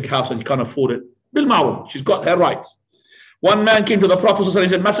you for a big house and you can't afford it. Bil ma'ruf, she's got her rights. One man came to the Prophet and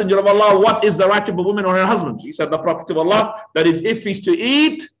said, Messenger of Allah, what is the right of a woman on her husband? He said, the Prophet of Allah, that is, if he's to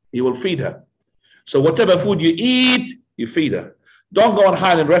eat, he will feed her. So whatever food you eat, you feed her. Don't go on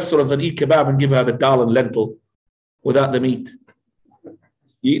high-end restaurants and eat kebab and give her the dal and lentil without the meat.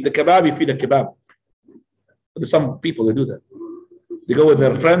 You eat the kebab, you feed the kebab. There's some people that do that. They go with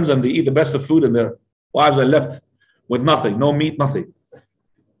their friends and they eat the best of food and their wives are left with nothing, no meat, nothing.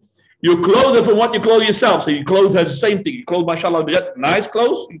 You clothe her from what you clothe yourself. So you clothe her the same thing. You clothe, mashallah, nice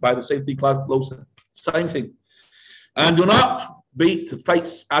clothes, you buy the same thing, clothes, same thing. And do not beat the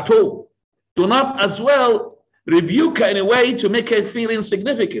face at all. Do not as well rebuke her in a way to make her feel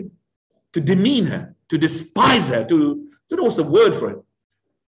insignificant, to demean her, to despise her, to know what's the word for it.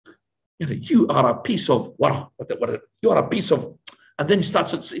 You are a piece of what? You are a piece of, and then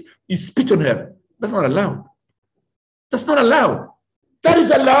you spit on her. That's not allowed. That's not allowed. That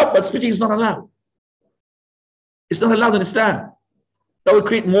is allowed, but spitting is not allowed. It's not allowed in Islam. That will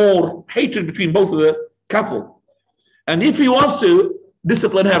create more hatred between both of the couple. And if he wants to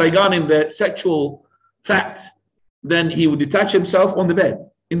discipline her regarding the sexual fact, then he would detach himself on the bed,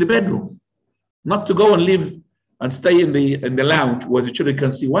 in the bedroom, not to go and live and stay in the lounge where the children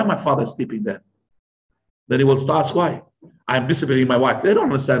can see, why my father is sleeping there? Then he will start, why? I'm disciplining my wife. They don't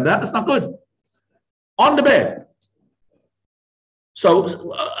understand that. That's not good. On the bed. So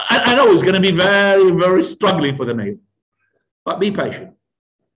I know it's going to be very, very struggling for the maid. But be patient.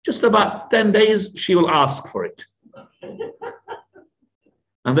 Just about 10 days, she will ask for it.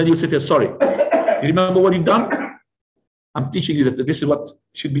 And then you'll say to her, sorry, you remember what you've done? I'm teaching you that this is what you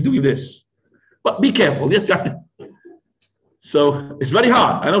should be doing this. But be careful. So it's very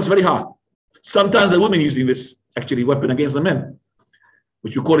hard. I know it's very hard. Sometimes the women using this actually weapon against the men,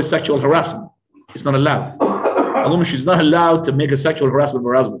 which you call it sexual harassment. It's not allowed. A woman, she's not allowed to make a sexual harassment of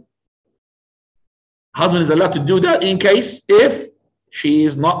her husband. Husband is allowed to do that in case if she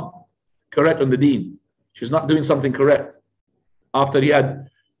is not correct on the deen. She's not doing something correct. After he had,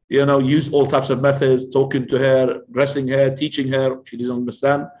 used all types of methods, talking to her, dressing her, teaching her, she doesn't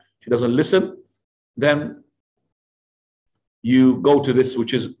understand, she doesn't listen, then you go to this,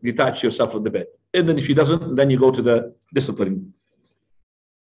 which is detach yourself from the bed. And then if she doesn't, then you go to the discipline.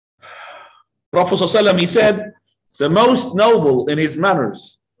 Prophet ﷺ, he said, the most noble in his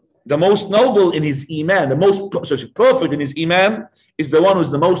manners, the most noble in his iman, the most perfect in his iman is the one who's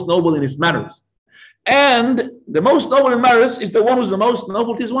the most noble in his manners. And the most noble in manners is the one who's the most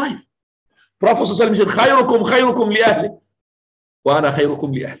noble to his wife. Prophet ﷺ said, خَيْرُكُمْ خَيْرُكُمْ لِأَهْلِ وَأَنَا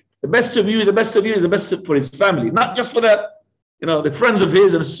خَيْرُكُمْ لِأَهْلِ. The best of you is the best for his family, not just for that, the friends of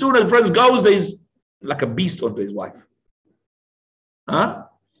his. And as soon as the friends goes, he's like a beast onto his wife. Huh?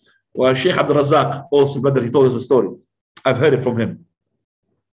 Well, Sheikh Abdul Razak, also brother, he told us a story. I've heard it from him,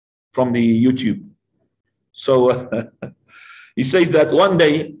 from the YouTube. So he says that one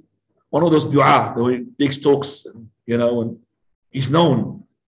day, one of those dua, the big talks, and he's known.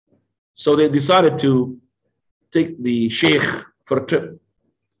 So they decided to take the Sheikh for a trip,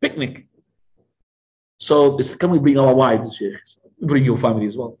 picnic. So they said, can we bring our wives, Sheikh? Bring your family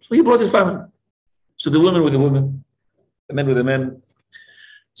as well. So he brought his family. So the women with the women, the men with the men.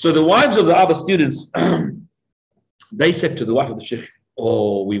 So the wives of the other students, they said to the wife of the Sheikh,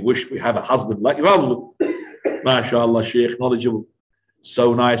 oh, we wish we had a husband like your husband. MashaAllah, Sheikh, knowledgeable,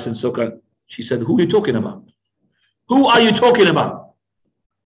 so nice and so kind. She said, who are you talking about? Who are you talking about?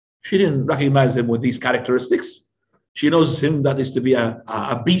 She didn't recognize him with these characteristics. She knows him that is to be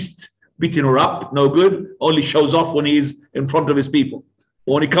a beast, beating her up, no good, only shows off when he's in front of his people.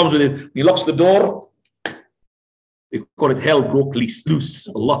 But when he comes with it, he locks the door. They call it hell broke loose.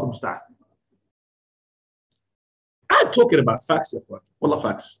 Allah musta'an. I'm talking about facts. Wallah,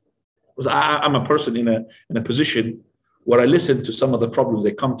 facts. Because I'm a person in a position where I listen to some of the problems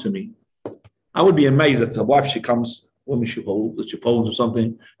that come to me. I would be amazed at a wife, she comes, woman she phones or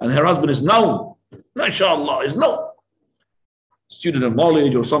something, and her husband is known. MashaAllah, is known. Student of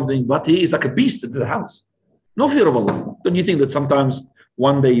knowledge or something, but he is like a beast into the house. No fear of Allah. Don't you think that sometimes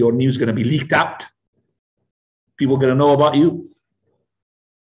one day your news is going to be leaked out? People are going to know about you.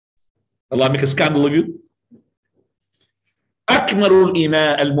 Allah make a scandal of you. أكمل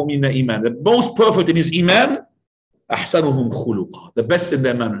الإيمان المؤمن إيمان. The most perfect in his iman. أحسنهم خلقا. The best in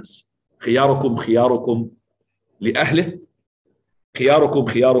their manners. خياركم خياركم لأهله. خياركم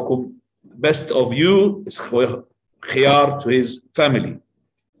خياركم. Best of you is خيار to his family.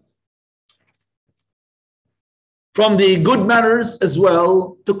 from the good manners as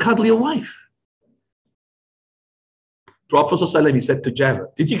well to cuddle your wife. Prophet ﷺ, he said to Jabir,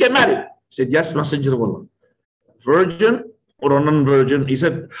 did you get married? He said, yes, Messenger of Allah. Virgin or a non-virgin? He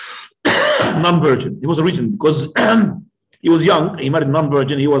said, non-virgin. He was a reason because he was young. He married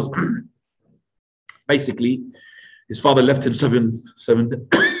non-virgin. He was basically, his father left him seven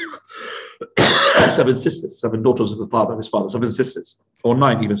sisters, 7 daughters of the father, his father, 7 sisters, or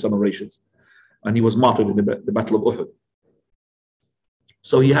 9 even some narrations. And he was martyred in the Battle of Uhud.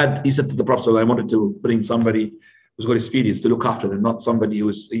 So he said to the Prophet, I wanted to bring somebody who's got experience to look after them, not somebody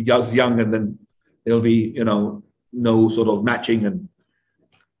who's just young and then there'll be, no sort of matching and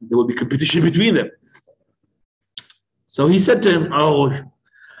there will be competition between them. So he said to him, oh,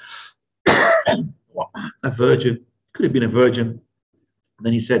 a virgin, could have been a virgin. And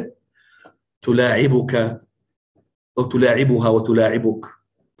then he said, تلاعبك أو تلاعبها وتلاعبك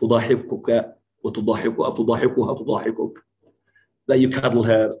تضاحكك وتضاحكها تضاحكك. That you cuddle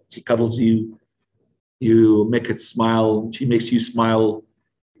her, she cuddles you, you make it smile, she makes you smile.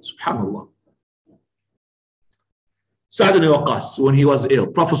 Subhanallah. Sa'd ibn Waqqas, when he was ill,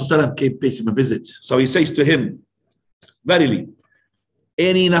 Prophet ﷺ came pay him a visit. So he says to him, verily,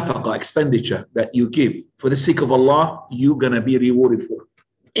 any nafaqa, expenditure that you give for the sake of Allah, you're going to be rewarded for.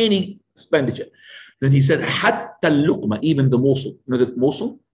 Any expenditure. Then he said, hatta al-luqma, even the morsel. You know the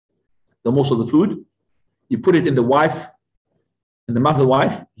morsel? The morsel of the food. You put it in the mouth of the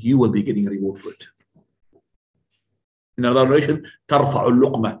wife, you will be getting a reward for it. In another narration, ترفع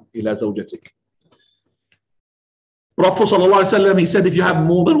اللقمة إلى زوجتك. Prophet ﷺ, he said, if you have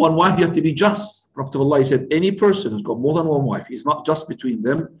more than one wife, you have to be just. Prophet of Allah, he said, any person who's got more than one wife, he's not just between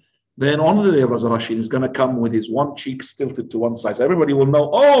them, then on the day of resurrection, he's going to come with his one cheek tilted to one side. So everybody will know,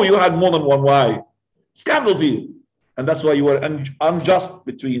 oh, you had more than one wife. Scandal for you. And that's why you were unjust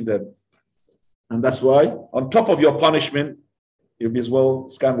between them. And that's why, on top of your punishment, it'll be as well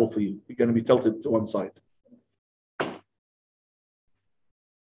scandal for you. You're going to be tilted to one side.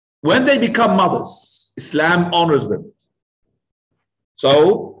 When they become mothers, Islam honors them.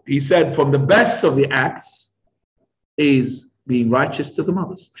 So he said from the best of the acts is being righteous to the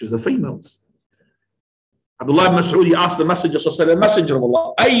mothers, which is the females. Abdullah ibn Mas'ud asked the Messenger of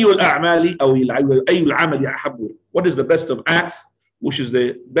Allah, what is the best of acts, which is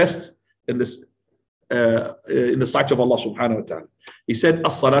the best in the sight of Allah subhanahu wa ta'ala? He said,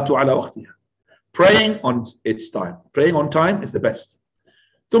 as-salatu ala waqtiha. Praying on its time. Praying on time is the best.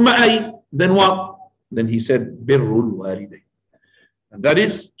 Then what? Then he said, birrul walidayn. And that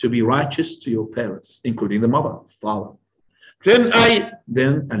is to be righteous to your parents, including the mother, father. Then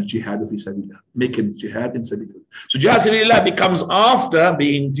al-jihad fi sabilillah, making jihad in sabilillah. So jihad fi sabilillah becomes after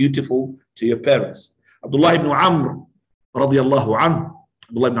being dutiful to your parents. Abdullah ibn Amr, radiyallahu anhu,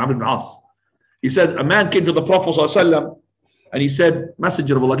 Abdullah ibn Amr ibn As, he said, a man came to the Prophet ﷺ and he said,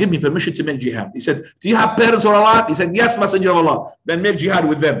 Messenger of Allah, give me permission to make jihad. He said, do you have parents or Allah? He said, yes, Messenger of Allah. Then make jihad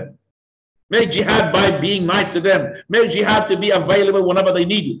with them. Make jihad by being nice to them. Make jihad to be available whenever they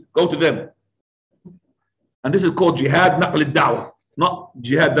need you. Go to them. And this is called jihad naql al-da'wah, not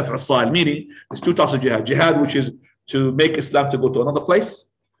jihad daf' al-sa'il. Meaning, there's 2 types of jihad. Jihad, which is to make Islam to go to another place,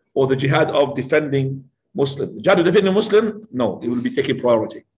 or the jihad of defending Muslim. The jihad of defending Muslim, no, it will be taking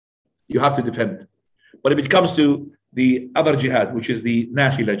priority. You have to defend. But if it comes to the other jihad, which is the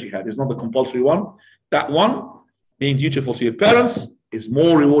nafila jihad, it's not the compulsory one. That one, being dutiful to your parents, is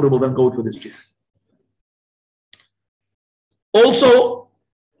more rewardable than going for this jihad. Also,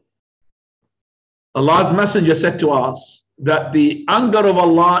 Allah's Messenger said to us that the anger of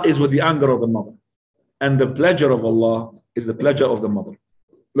Allah is with the anger of the mother, and the pleasure of Allah is the pleasure of the mother.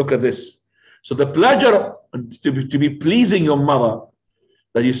 Look at this. So the pleasure to be pleasing your mother,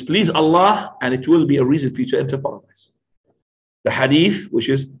 that you please Allah, and it will be a reason for you to enter paradise. The hadith, which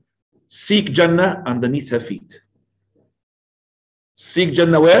is seek Jannah underneath her feet. Seek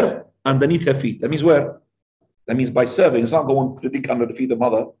Jannah where? Underneath her feet. That means where? That means by serving. It's not going to dig under the feet of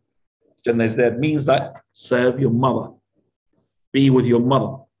mother. Jannah is there. It means that serve your mother. Be with your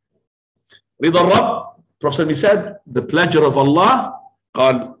mother. Rida Rabb, Prophet said, the pleasure of Allah,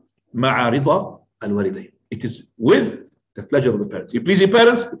 قال مع رضا الوالدين. It is with the pleasure of the parents. You please your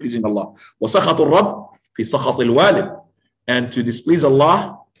parents, you're pleasing Allah. وسخط الرب في سخط الوالد. And to displease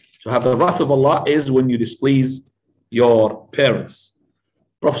Allah, to have the wrath of Allah, is when you displease your parents.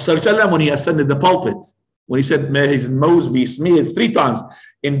 Prophet ﷺ, when he ascended the pulpit, when he said, may his nose be smeared 3 times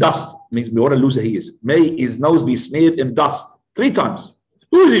in dust, means what a loser he is. May his nose be smeared in dust 3 times.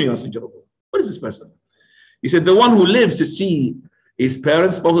 Who is he, Messenger of Allah? What is this person? He said, the one who lives to see his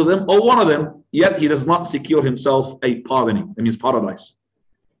parents, both of them, or one of them, yet he does not secure himself a pardoning. That means paradise.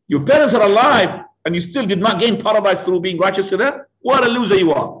 Your parents are alive, and you still did not gain paradise through being righteous to that, what a loser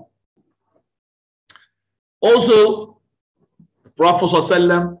you are. Also, the Prophet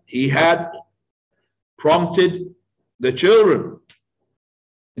ﷺ, he had prompted the children.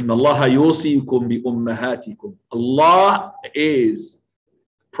 Inna Allah yusikum bi ummahatikum. Allah is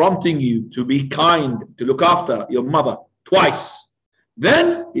prompting you to be kind, to look after your mother twice.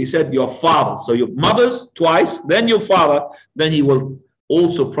 Then he said your father. So your mother's twice, then your father. Then he will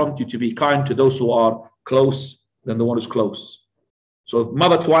also prompt you to be kind to those who are close, then the one who's close. So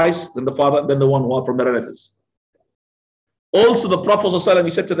mother twice, then the father, then the one who are from the relatives. Also the Prophet ﷺ,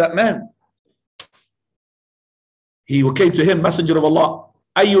 he said to that man, he came to him, Messenger of Allah,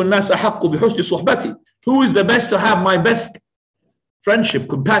 أَيُّ النَّاسَ أَحَقُّ بِحُسْنِ صُحْبَتِي. Who is the best to have my best friendship,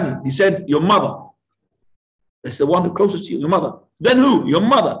 companion? He said, your mother. That's the one who closest to you, your mother. Then who? Your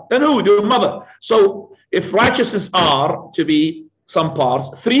mother. Then who? Your mother. So if righteousness are to be some parts,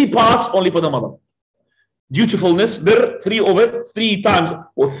 3 parts only for the mother. Dutifulness, bir, 3 of it, 3 times,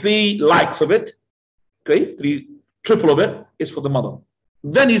 or 3 likes of it. Okay, 3 triple of it is for the mother.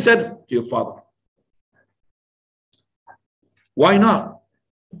 Then he said to your father. Why not?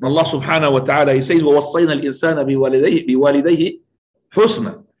 Allah subhanahu wa ta'ala, he says, وَوَصَّيْنَا الْإِنسَانَ بِوَالِدَيْهِ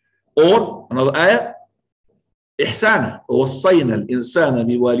حُسْنًا. Or another ayah, إِحْسَانًا. وَوَصَّيْنَا الْإِنسَانَ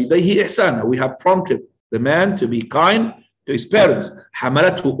بِوَالِدَيْهِ إِحْسَانًا. We have prompted the man to be kind to his parents.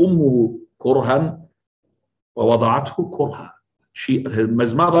 حَمَلَتْهُ أُمُّهُ كُرْهًا وَوَضَعَتْهُ كُرْهًا.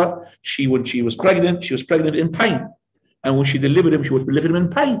 His mother, when she was pregnant in pain. And when she delivered him, she was delivered him in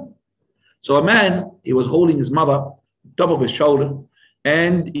pain. So a man, he was holding his mother, top of his shoulder,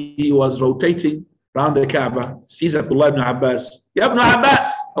 and he was rotating around the Kaaba, sees Abdullah ibn Abbas. Ya ibn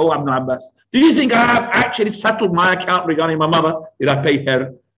Abbas, oh Ibn Abbas, do you think I have actually settled my account regarding my mother? Did I pay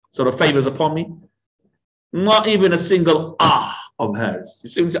her sort of favors upon me? Not even a single of hers. You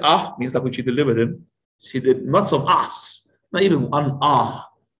see, means like when she delivered him, she did lots of not even one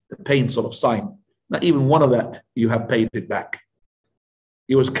the pain sort of sign. Not even one of that, you have paid it back.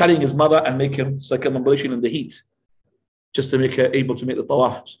 He was carrying his mother and making circumambulation in the heat, just to make her able to make the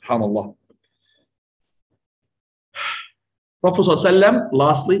tawaf, subhanAllah. Prophet ﷺ,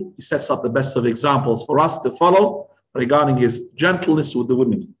 lastly, he sets up the best of examples for us to follow regarding his gentleness with the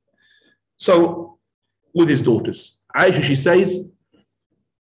women. So, with his daughters. Aisha, she says,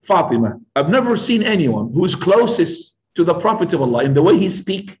 Fatima, I've never seen anyone who is closest to the Prophet of Allah in the way he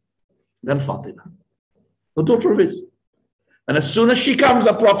speaks than Fatima, the daughter of his. And as soon as she comes,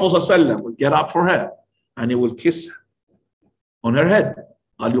 the Prophet ﷺ will get up for her and he will kiss her on her head.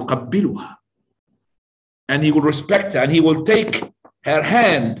 And he will respect her and he will take her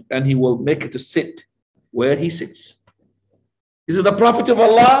hand and he will make her to sit where he sits. Is it the Prophet of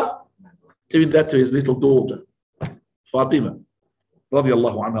Allah doing that to his little daughter, Fatima,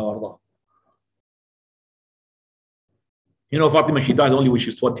 radiallahu anha wa arda. You know, Fatima, she died only when she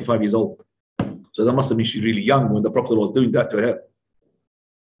was 25 years old. So that must have been she's really young when the Prophet was doing that to her.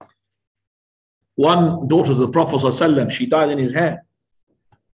 One daughter of the Prophet ﷺ, she died in his hand.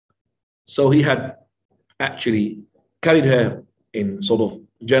 So he had actually carried her in sort of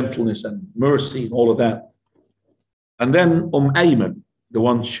gentleness and mercy and all of that. And then Ayman, the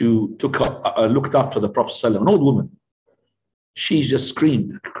one who looked after the Prophet ﷺ, an old woman, she just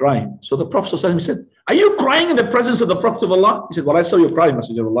screamed, crying. So the Prophet ﷺ said, are you crying in the presence of the Prophet of Allah? He said, well, I saw you crying,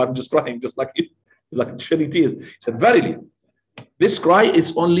 Messenger of Allah. I'm just crying, just like you. Like shedding tears. He said, verily, this cry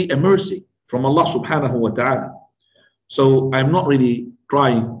is only a mercy from Allah subhanahu wa ta'ala. So I'm not really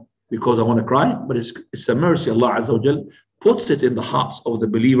crying because I want to cry, but it's a mercy. Allah Azza wa Jal puts it in the hearts of the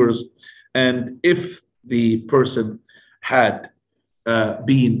believers. And if the person had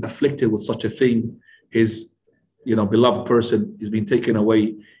been afflicted with such a thing, his beloved person is being taken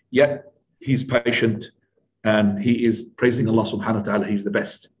away, yet he's patient and he is praising Allah subhanahu wa ta'ala. He's the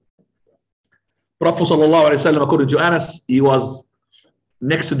best. Prophet sallallahu alaihi wasallam, according to Anas, he was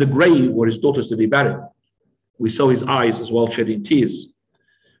next to the grave where his daughter's to be buried. We saw his eyes as well shedding tears.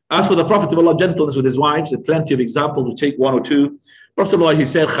 As for the Prophet of Allah, gentleness with his wives, there are plenty of examples. We take 1 or 2. Prophet of Allah, he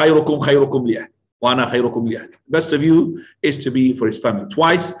said, "Khayrukum khayrukum li ahli, wa ana khayrukum li ahli." Best of you is to be for his family.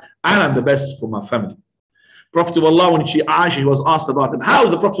 Twice, and I'm the best for my family. Prophet of Allah, when Aisha was asked about him, how is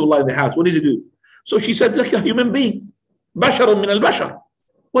the Prophet of Allah in the house? What does he do? So she said, like a human being. Basharun min al-bashar.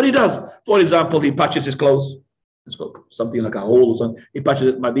 What he does, for example, he patches his clothes. It's got something like a hole or something. He patches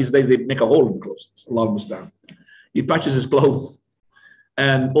it, but these days they make a hole in the clothes. Allah musta'an. He patches his clothes.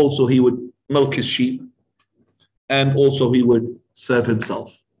 And also he would milk his sheep. And also he would serve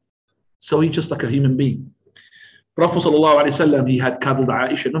himself. So he's just like a human being. Prophet sallallahu alaihi wasallam, he had cuddled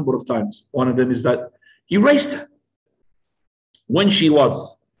Aisha a number of times. One of them is that he raised her when she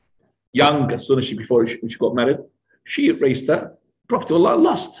was young, as soon as when she got married, she raised her. Prophet of Allah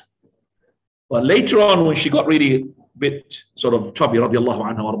lost. But later on, when she got really a bit sort of chubby, radiallahu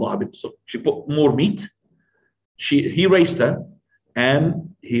anha warḍaha, bit, so she put more meat. He raised her,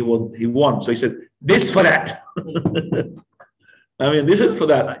 and he won. So he said, "This for that." I mean, this is for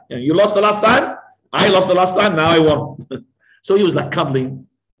that. You lost the last time. I lost the last time. Now I won. So he was like cuddling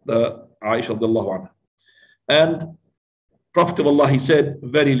the Aisha radiallahu anha. And Prophet of Allah, he said,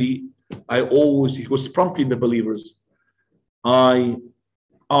 "Verily, he was prompting the believers. I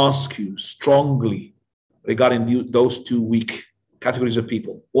ask you strongly regarding those two weak categories of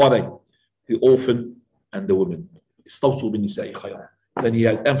people. What are they? The orphan and the women. Then he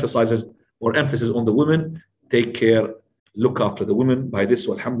emphasizes emphasis on the women. Take care, look after the women. By this,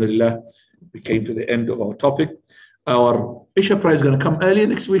 alhamdulillah, we came to the end of our topic. Our Isha prayer is going to come earlier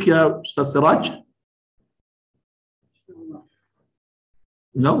next week. Ustad Siraj?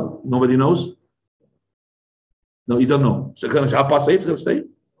 No, nobody knows. No, you don't know. So it's 8:30. It's going to stay.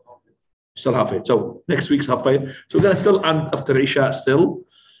 Still 8:30. So next week's 8:30. So we're going to still end after Isha still,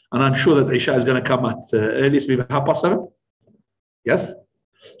 and I'm sure that Isha is going to come at earliest maybe 7:30. Yes.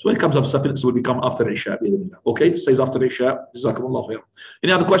 So when it comes up 7, so it will become after Isha. Okay, stays after Isha. Jazakumullah khair.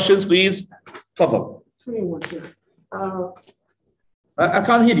 Any other questions, please? Fadal. 2 in 1. I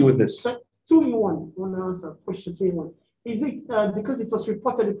can't hear you with this. 2 in 1. One answer. Question 2 in 1. Is it because it was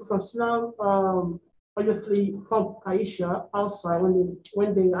reported that Prophet Islam obviously hugged Aisha outside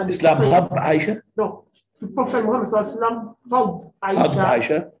when they had Islam hugged Aisha? No, the Prophet Muhammad Islam hugged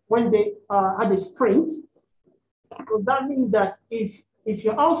Aisha when they had a sprint. So that means that if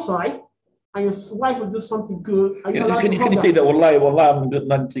you're outside and your wife will do something good, are you allowed can you say that? Wallahi, I'm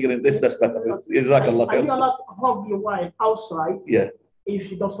not figuring this. That's better. Are you allowed to hug your wife outside? Yeah. If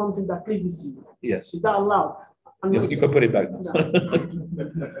she does something that pleases you? Yes. Is that allowed? You can put it back now.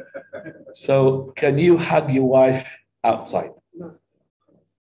 So, can you hug your wife outside? No.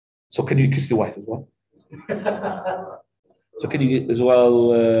 So, can you kiss the wife as well? So, can you as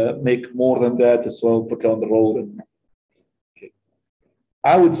well make more than that as well? Put her on the road. Okay.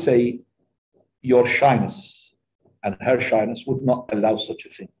 I would say your shyness and her shyness would not allow such a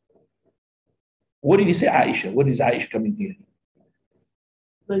thing. What did you say, Aisha? What is Aisha coming here?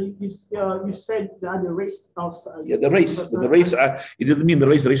 You said that the race outside. Yeah, the race. The race. It doesn't mean the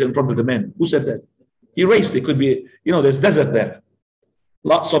race in front of the men. Who said that? He raced. It could be, there's desert there.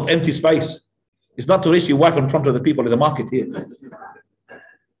 Lots of empty space. It's not to race your wife in front of the people in the market here.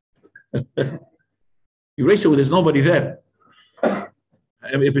 You race it when there's nobody there.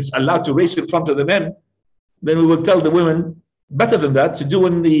 And if it's allowed to race in front of the men, then we will tell the women better than that to do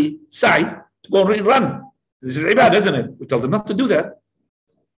in the side to go and run. This is ibadah, isn't it? We tell them not to do that.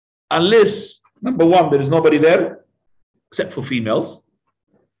 Unless, number one, there is nobody there, except for females.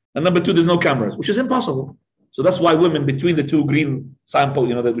 And number two, there's no cameras, which is impossible. So that's why women between the two green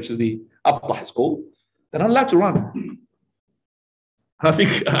signposts, which is the Abtah is called, they're not allowed to run. I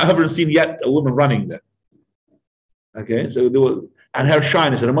think I haven't seen yet a woman running there. Okay, so and her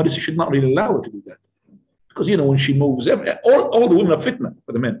shyness, and her modesty should not really allow her to do that. Because, when she moves, all the women are fitna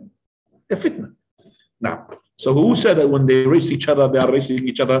for the men. They're fitna. Now, so who said that when they race each other, they are racing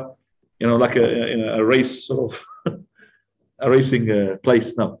each other, like a race sort of, a racing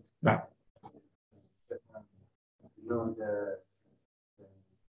place? No. Now. The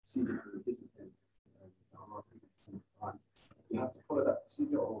procedure for the discipline, you have to follow that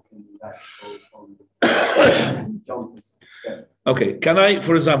procedure, or can you on jump step? Okay, can I,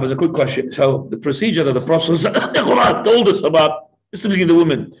 for example, it's a good question. So the procedure that the Prophet ﷺ told us about disciplining the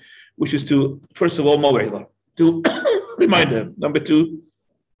women, which is to, first of all, maw'idah, to remind them. Number two,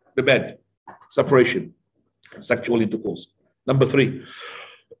 the bed, separation, sexual intercourse. Number three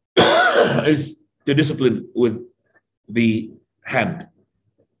is to discipline with the hand.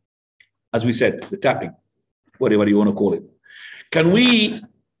 As we said, the tapping, whatever you want to call it. Can we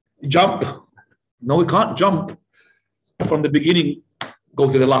jump? No, we can't jump from the beginning, go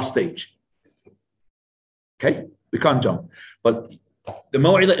to the last stage. Okay? We can't jump. But the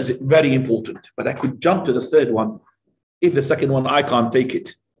maw'idah is very important. But I could jump to the third one if the second one, I can't take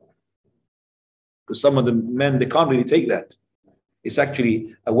it. Because some of the men, they can't really take that. It's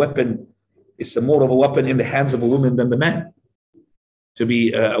actually a weapon. It's more of a weapon in the hands of a woman than the man. To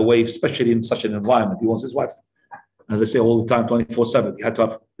be away, especially in such an environment. He wants his wife. As I say all the time, 24/7. He had to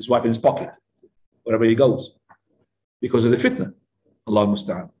have his wife in his pocket, wherever he goes. Because of the fitna. Allah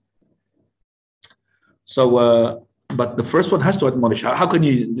musta'an. So, but the first one has to admonish. How can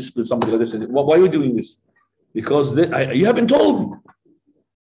you discipline somebody like this? Why are you doing this? Because you haven't told me.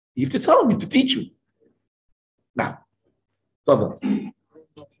 You have to tell me, to teach me. Now, brother.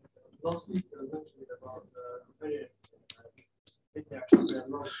 last week you mentioned about companion.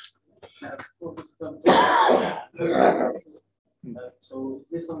 So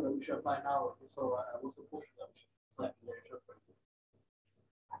is this something that we should apply now? So what's the portion that we should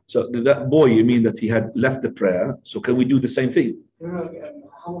So that boy, you mean that he had left the prayer? So can we do the same thing?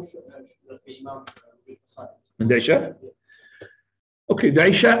 How much should the Imam recite? In the Isha? Okay, the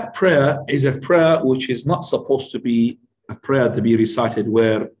Isha prayer is a prayer which is not supposed to be a prayer to be recited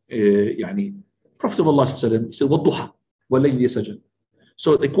where يعني Prophet of Allah said, وَالضُّحَى وَاللَّيْلِ يَسْجُدُ.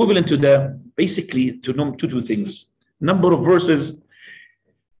 So equivalent to the, basically to two things. Number of verses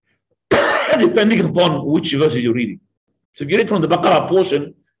depending upon which verses you're reading. So if you read from the Baqarah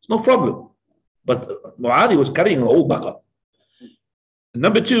portion, it's no problem. But Mu'adhi was carrying the whole Baqarah.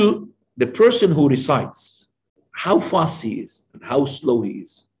 Number two, the person who recites, how fast he is and how slow he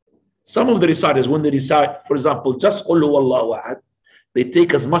is. Some of the reciters, when they recite, for example, just Qul Huwallahu Ahad, they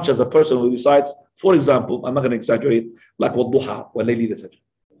take as much as a person who recites, for example, I'm not going to exaggerate, like وَالضُّحَى وَاللَّيْلِ إِذَا سَجَدَ,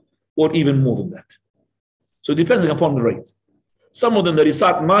 or even more than that. So depending upon the rate. Some of them they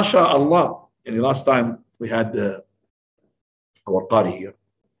recite MashaAllah. And the last time we had our Qari here,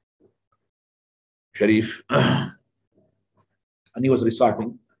 Sharif, and he was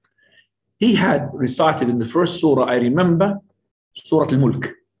reciting. He had recited in the first surah, I remember, Surah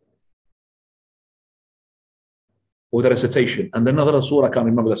Al-Mulk, with the recitation, and another surah, I can't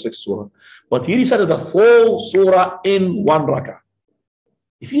remember the sixth surah, but he recited the whole surah in one rak'ah.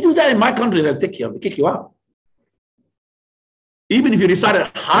 If you do that in my country, they'll kick you out. Even if you recited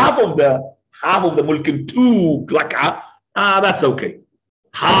half of the mulk in two rak'ah, that's okay.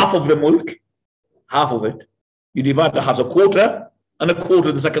 Half of the mulk, half of it, you divide the half, a quarter and a quarter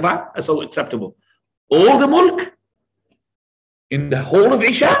in the second rak'ah, that's all acceptable. All the mulk in the whole of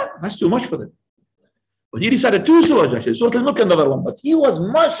Isha, that's too much for them. But he recited two surahs actually, Surah Al-Mulk and another one. But he was,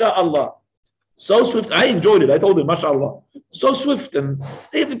 mashallah, so swift. I enjoyed it. I told him, mashallah, so swift. And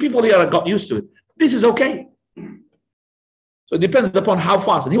the people here got used to it. This is okay. So it depends upon how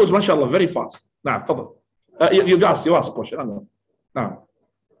fast. And he was, mashallah, very fast. Now, you asked a question. Now.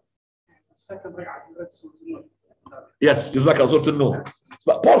 Yes, Jazakallah, Surah Al-Nur. It's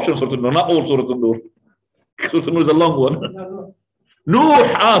about portion of Surah Al-Nur, not all Surah Al-Nur. Surah Al-Nur is a long one. Nuh,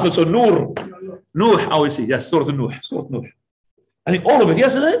 that's a Nur. Nuh, I see. Yes, Surah Al-Nur. Surah Al-Nur. I think all of it,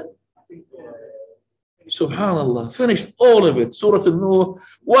 yes, isn't it? Subhanallah, finished all of it. Surah Al-Nur.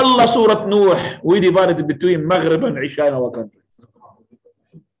 Wallah, Surah Nuh. We divided it between Maghrib and Isha in our country.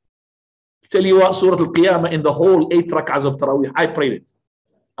 Tell you what, Surah Al-Qiyamah in the whole 8 rak'ahs of Taraweeh, I prayed it.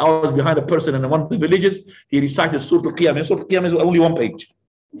 I was behind a person in one of the villages. He recited Surah Al-Qiyamah. Surah Al-Qiyamah is only one page.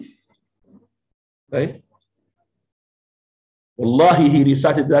 Right? Wallahi, he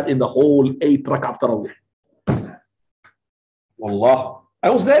recited that in the whole 8 rak'ah of Taraweeh. Wallah. I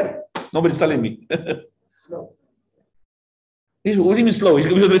was there. Nobody's telling me. Slow. What do you mean slow? He's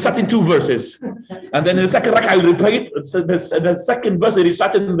reciting 2 verses. And then in the second rak'ah, he'll repeat the second verse he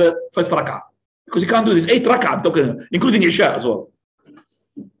recited in the first rak'ah. Because he can't do this. 8 rak'ah, I'm talking, including Isha as well.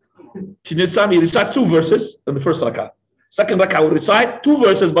 He recites 2 verses in the first rak'ah. Second rak'ah will recite 2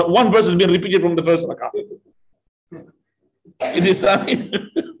 verses, but 1 verse has been repeated from the first rak'ah. It is Allah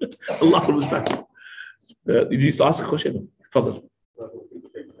Musta'an. Did you ask a question? Further.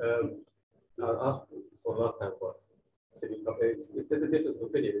 I asked for last time, but if there's a difference of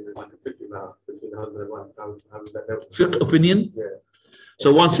opinion in like a fiqh now between the husband and wife, how does that help? Fiqh opinion? Yeah.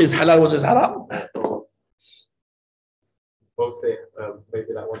 So one says halal, one says haram? Both say,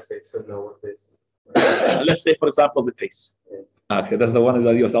 maybe like one says sunnah, one says. Let's say, for example, the face. Yeah. Okay, that's the one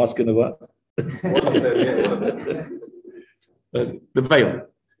that you're asking about. One of them, yeah, one of them. The veil.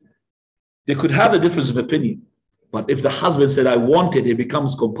 They could have a difference of opinion, but if the husband said, I want it, it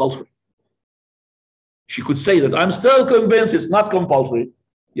becomes compulsory. She could say that I'm still convinced it's not compulsory.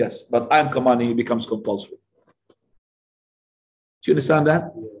 Yes, but I'm commanding it becomes compulsory. Do you understand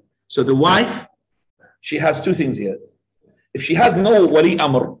that? Yeah. So the wife, she has 2 things here. If she has no wali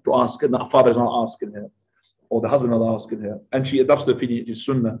amr to ask, and the father is not asking her, or the husband is not asking her, and she adopts the opinion, it is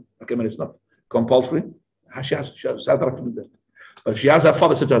sunnah, okay, it's not compulsory, she has the right to do that. But if she has her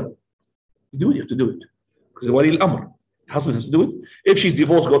father said to her, you have to do it. Because the wali al-amr, husband has to do it. If she's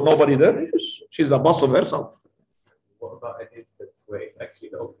divorced, got nobody there, she's the boss of herself. What about an instance where it's actually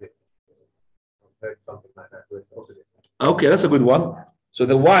the opposite? I've heard something like that where it's the opposite. Okay, that's a good one. So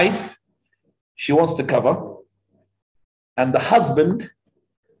the wife, she wants to cover, and the husband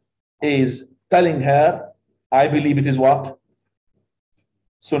is telling her, I believe it is what?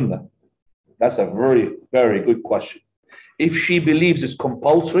 Sunnah. That's a very, very good question. If she believes it's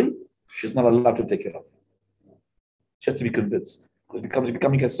compulsory, she's not allowed to take it off. She has to be convinced. It's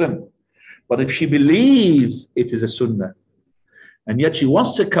becoming a sin. But if she believes it is a sunnah, and yet she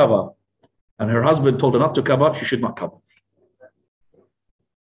wants to cover, and her husband told her not to cover, she should not cover.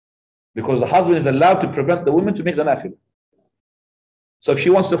 Because the husband is allowed to prevent the woman to make the nafilah. So if she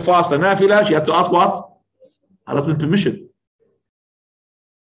wants to fast the nafilah, she has to ask what? Her husband permission.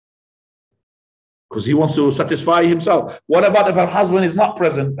 Because he wants to satisfy himself. What about if her husband is not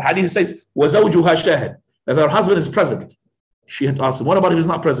present? The hadith says, وَزَوْجُهَا شَاهِدٌ. If her husband is present, she had to ask him, what about if he's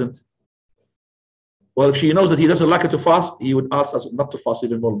not present? Well, if she knows that he doesn't like her to fast, he would ask us not to fast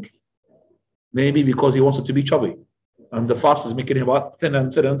even voluntarily. Maybe because he wants it to be chubby. And the fast is making him thinner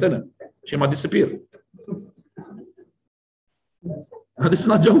and thinner and thinner. She might disappear. This is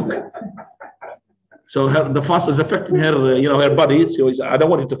not a joke. So the fast is affecting her, her body. So he said, I don't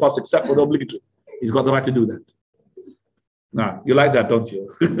want him to fast except for the obligatory. He's got the right to do that. Nah, you like that, don't you?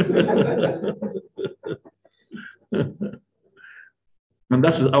 And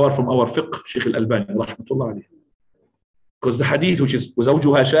this is from our fiqh, Shaykh al-Albani, rahmatullah alayhi. Because the hadith, which is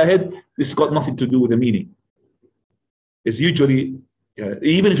وَزَوْجُهَا شَاهِدٌ, this has got nothing to do with the meaning. It's usually,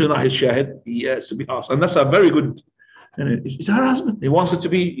 even if you're not his shahid, he has to be asked. And that's a very good, it's her husband. He wants it to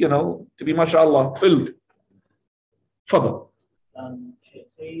be, mashallah, filled. Further.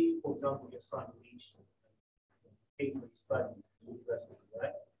 Say, for example, your son reached pay for his studies in university,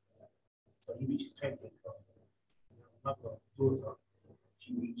 right? So he reaches 20, another daughter,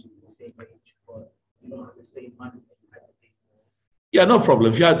 she reaches the same age, but you don't have the same money that you had to pay for. Yeah, no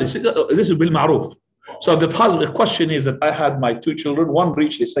problem. This is bil ma'ruf. So the question is that I had my two children, one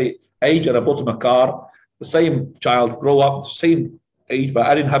reached the same age and I bought him a car, the same child grow up, the same age, but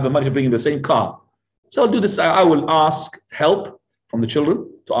I didn't have the money to bring him the same car. So I'll do this. I will ask help from the children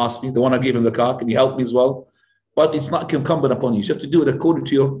to ask me, the one I gave him the car, can you help me as well? But it's not incumbent upon you. You have to do it according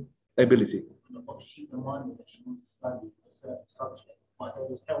to your ability. She demanded that she wants to study a certain subject, but there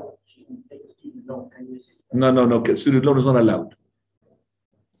was help. She can take a student loan. Can you assist her? No. Student loan is not allowed.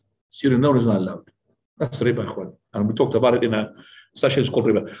 Student loan is not allowed. That's riba, ikhwan. And we talked about it in a session called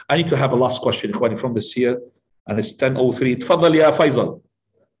riba. I need to have a last question, ikhwan, from this here. And it's 10:03. Tfaddal ya Faisal.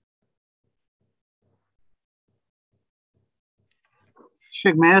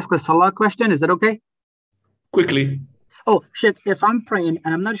 Sheikh, may I ask a salah question? Is that okay? Quickly. Oh, Sheikh, if I'm praying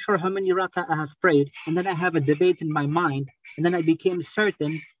and I'm not sure how many rak'ah I have prayed, and then I have a debate in my mind, and then I became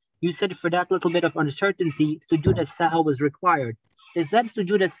certain, you said for that little bit of uncertainty, sujood as-sahw was required. Is that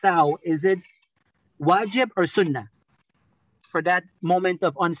sujood as-sahw, is it wajib or sunnah for that moment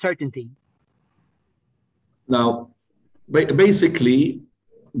of uncertainty? Now, basically,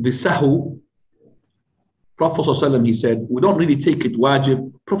 the sahu, Prophet ﷺ, he said, we don't really take it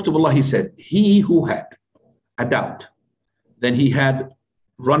wajib. Prophet of Allah, he said, he who had a doubt, then he had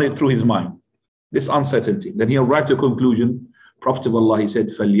run it through his mind, this uncertainty. Then he arrived to a conclusion. Prophet of Allah, he said,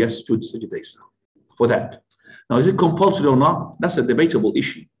 فَلْيَسْجُدْ سَجْدَيْ سَهْوٍ. For that. Now, is it compulsory or not? That's a debatable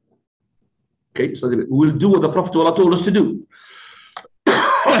issue. Okay, so we'll do what the Prophet of Allah told us to do.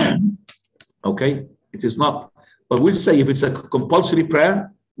 Okay, it is not. But we'll say if it's a compulsory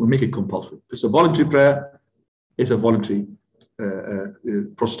prayer, we'll make it compulsory. If it's a voluntary prayer, it's a voluntary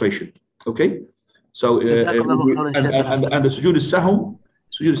prostration. Okay, so and the sujood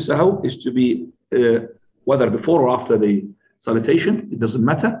as-sahw is to be whether before or after the salutation, it doesn't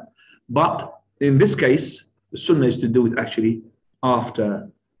matter. But in this case, the sunnah is to do it actually after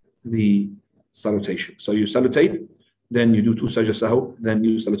the salutation. So you salutate, then you do two sajda sahw, then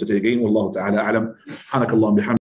you salutate again. Wallahu ta'ala a'lam. Subhanakallahumma bihamdika.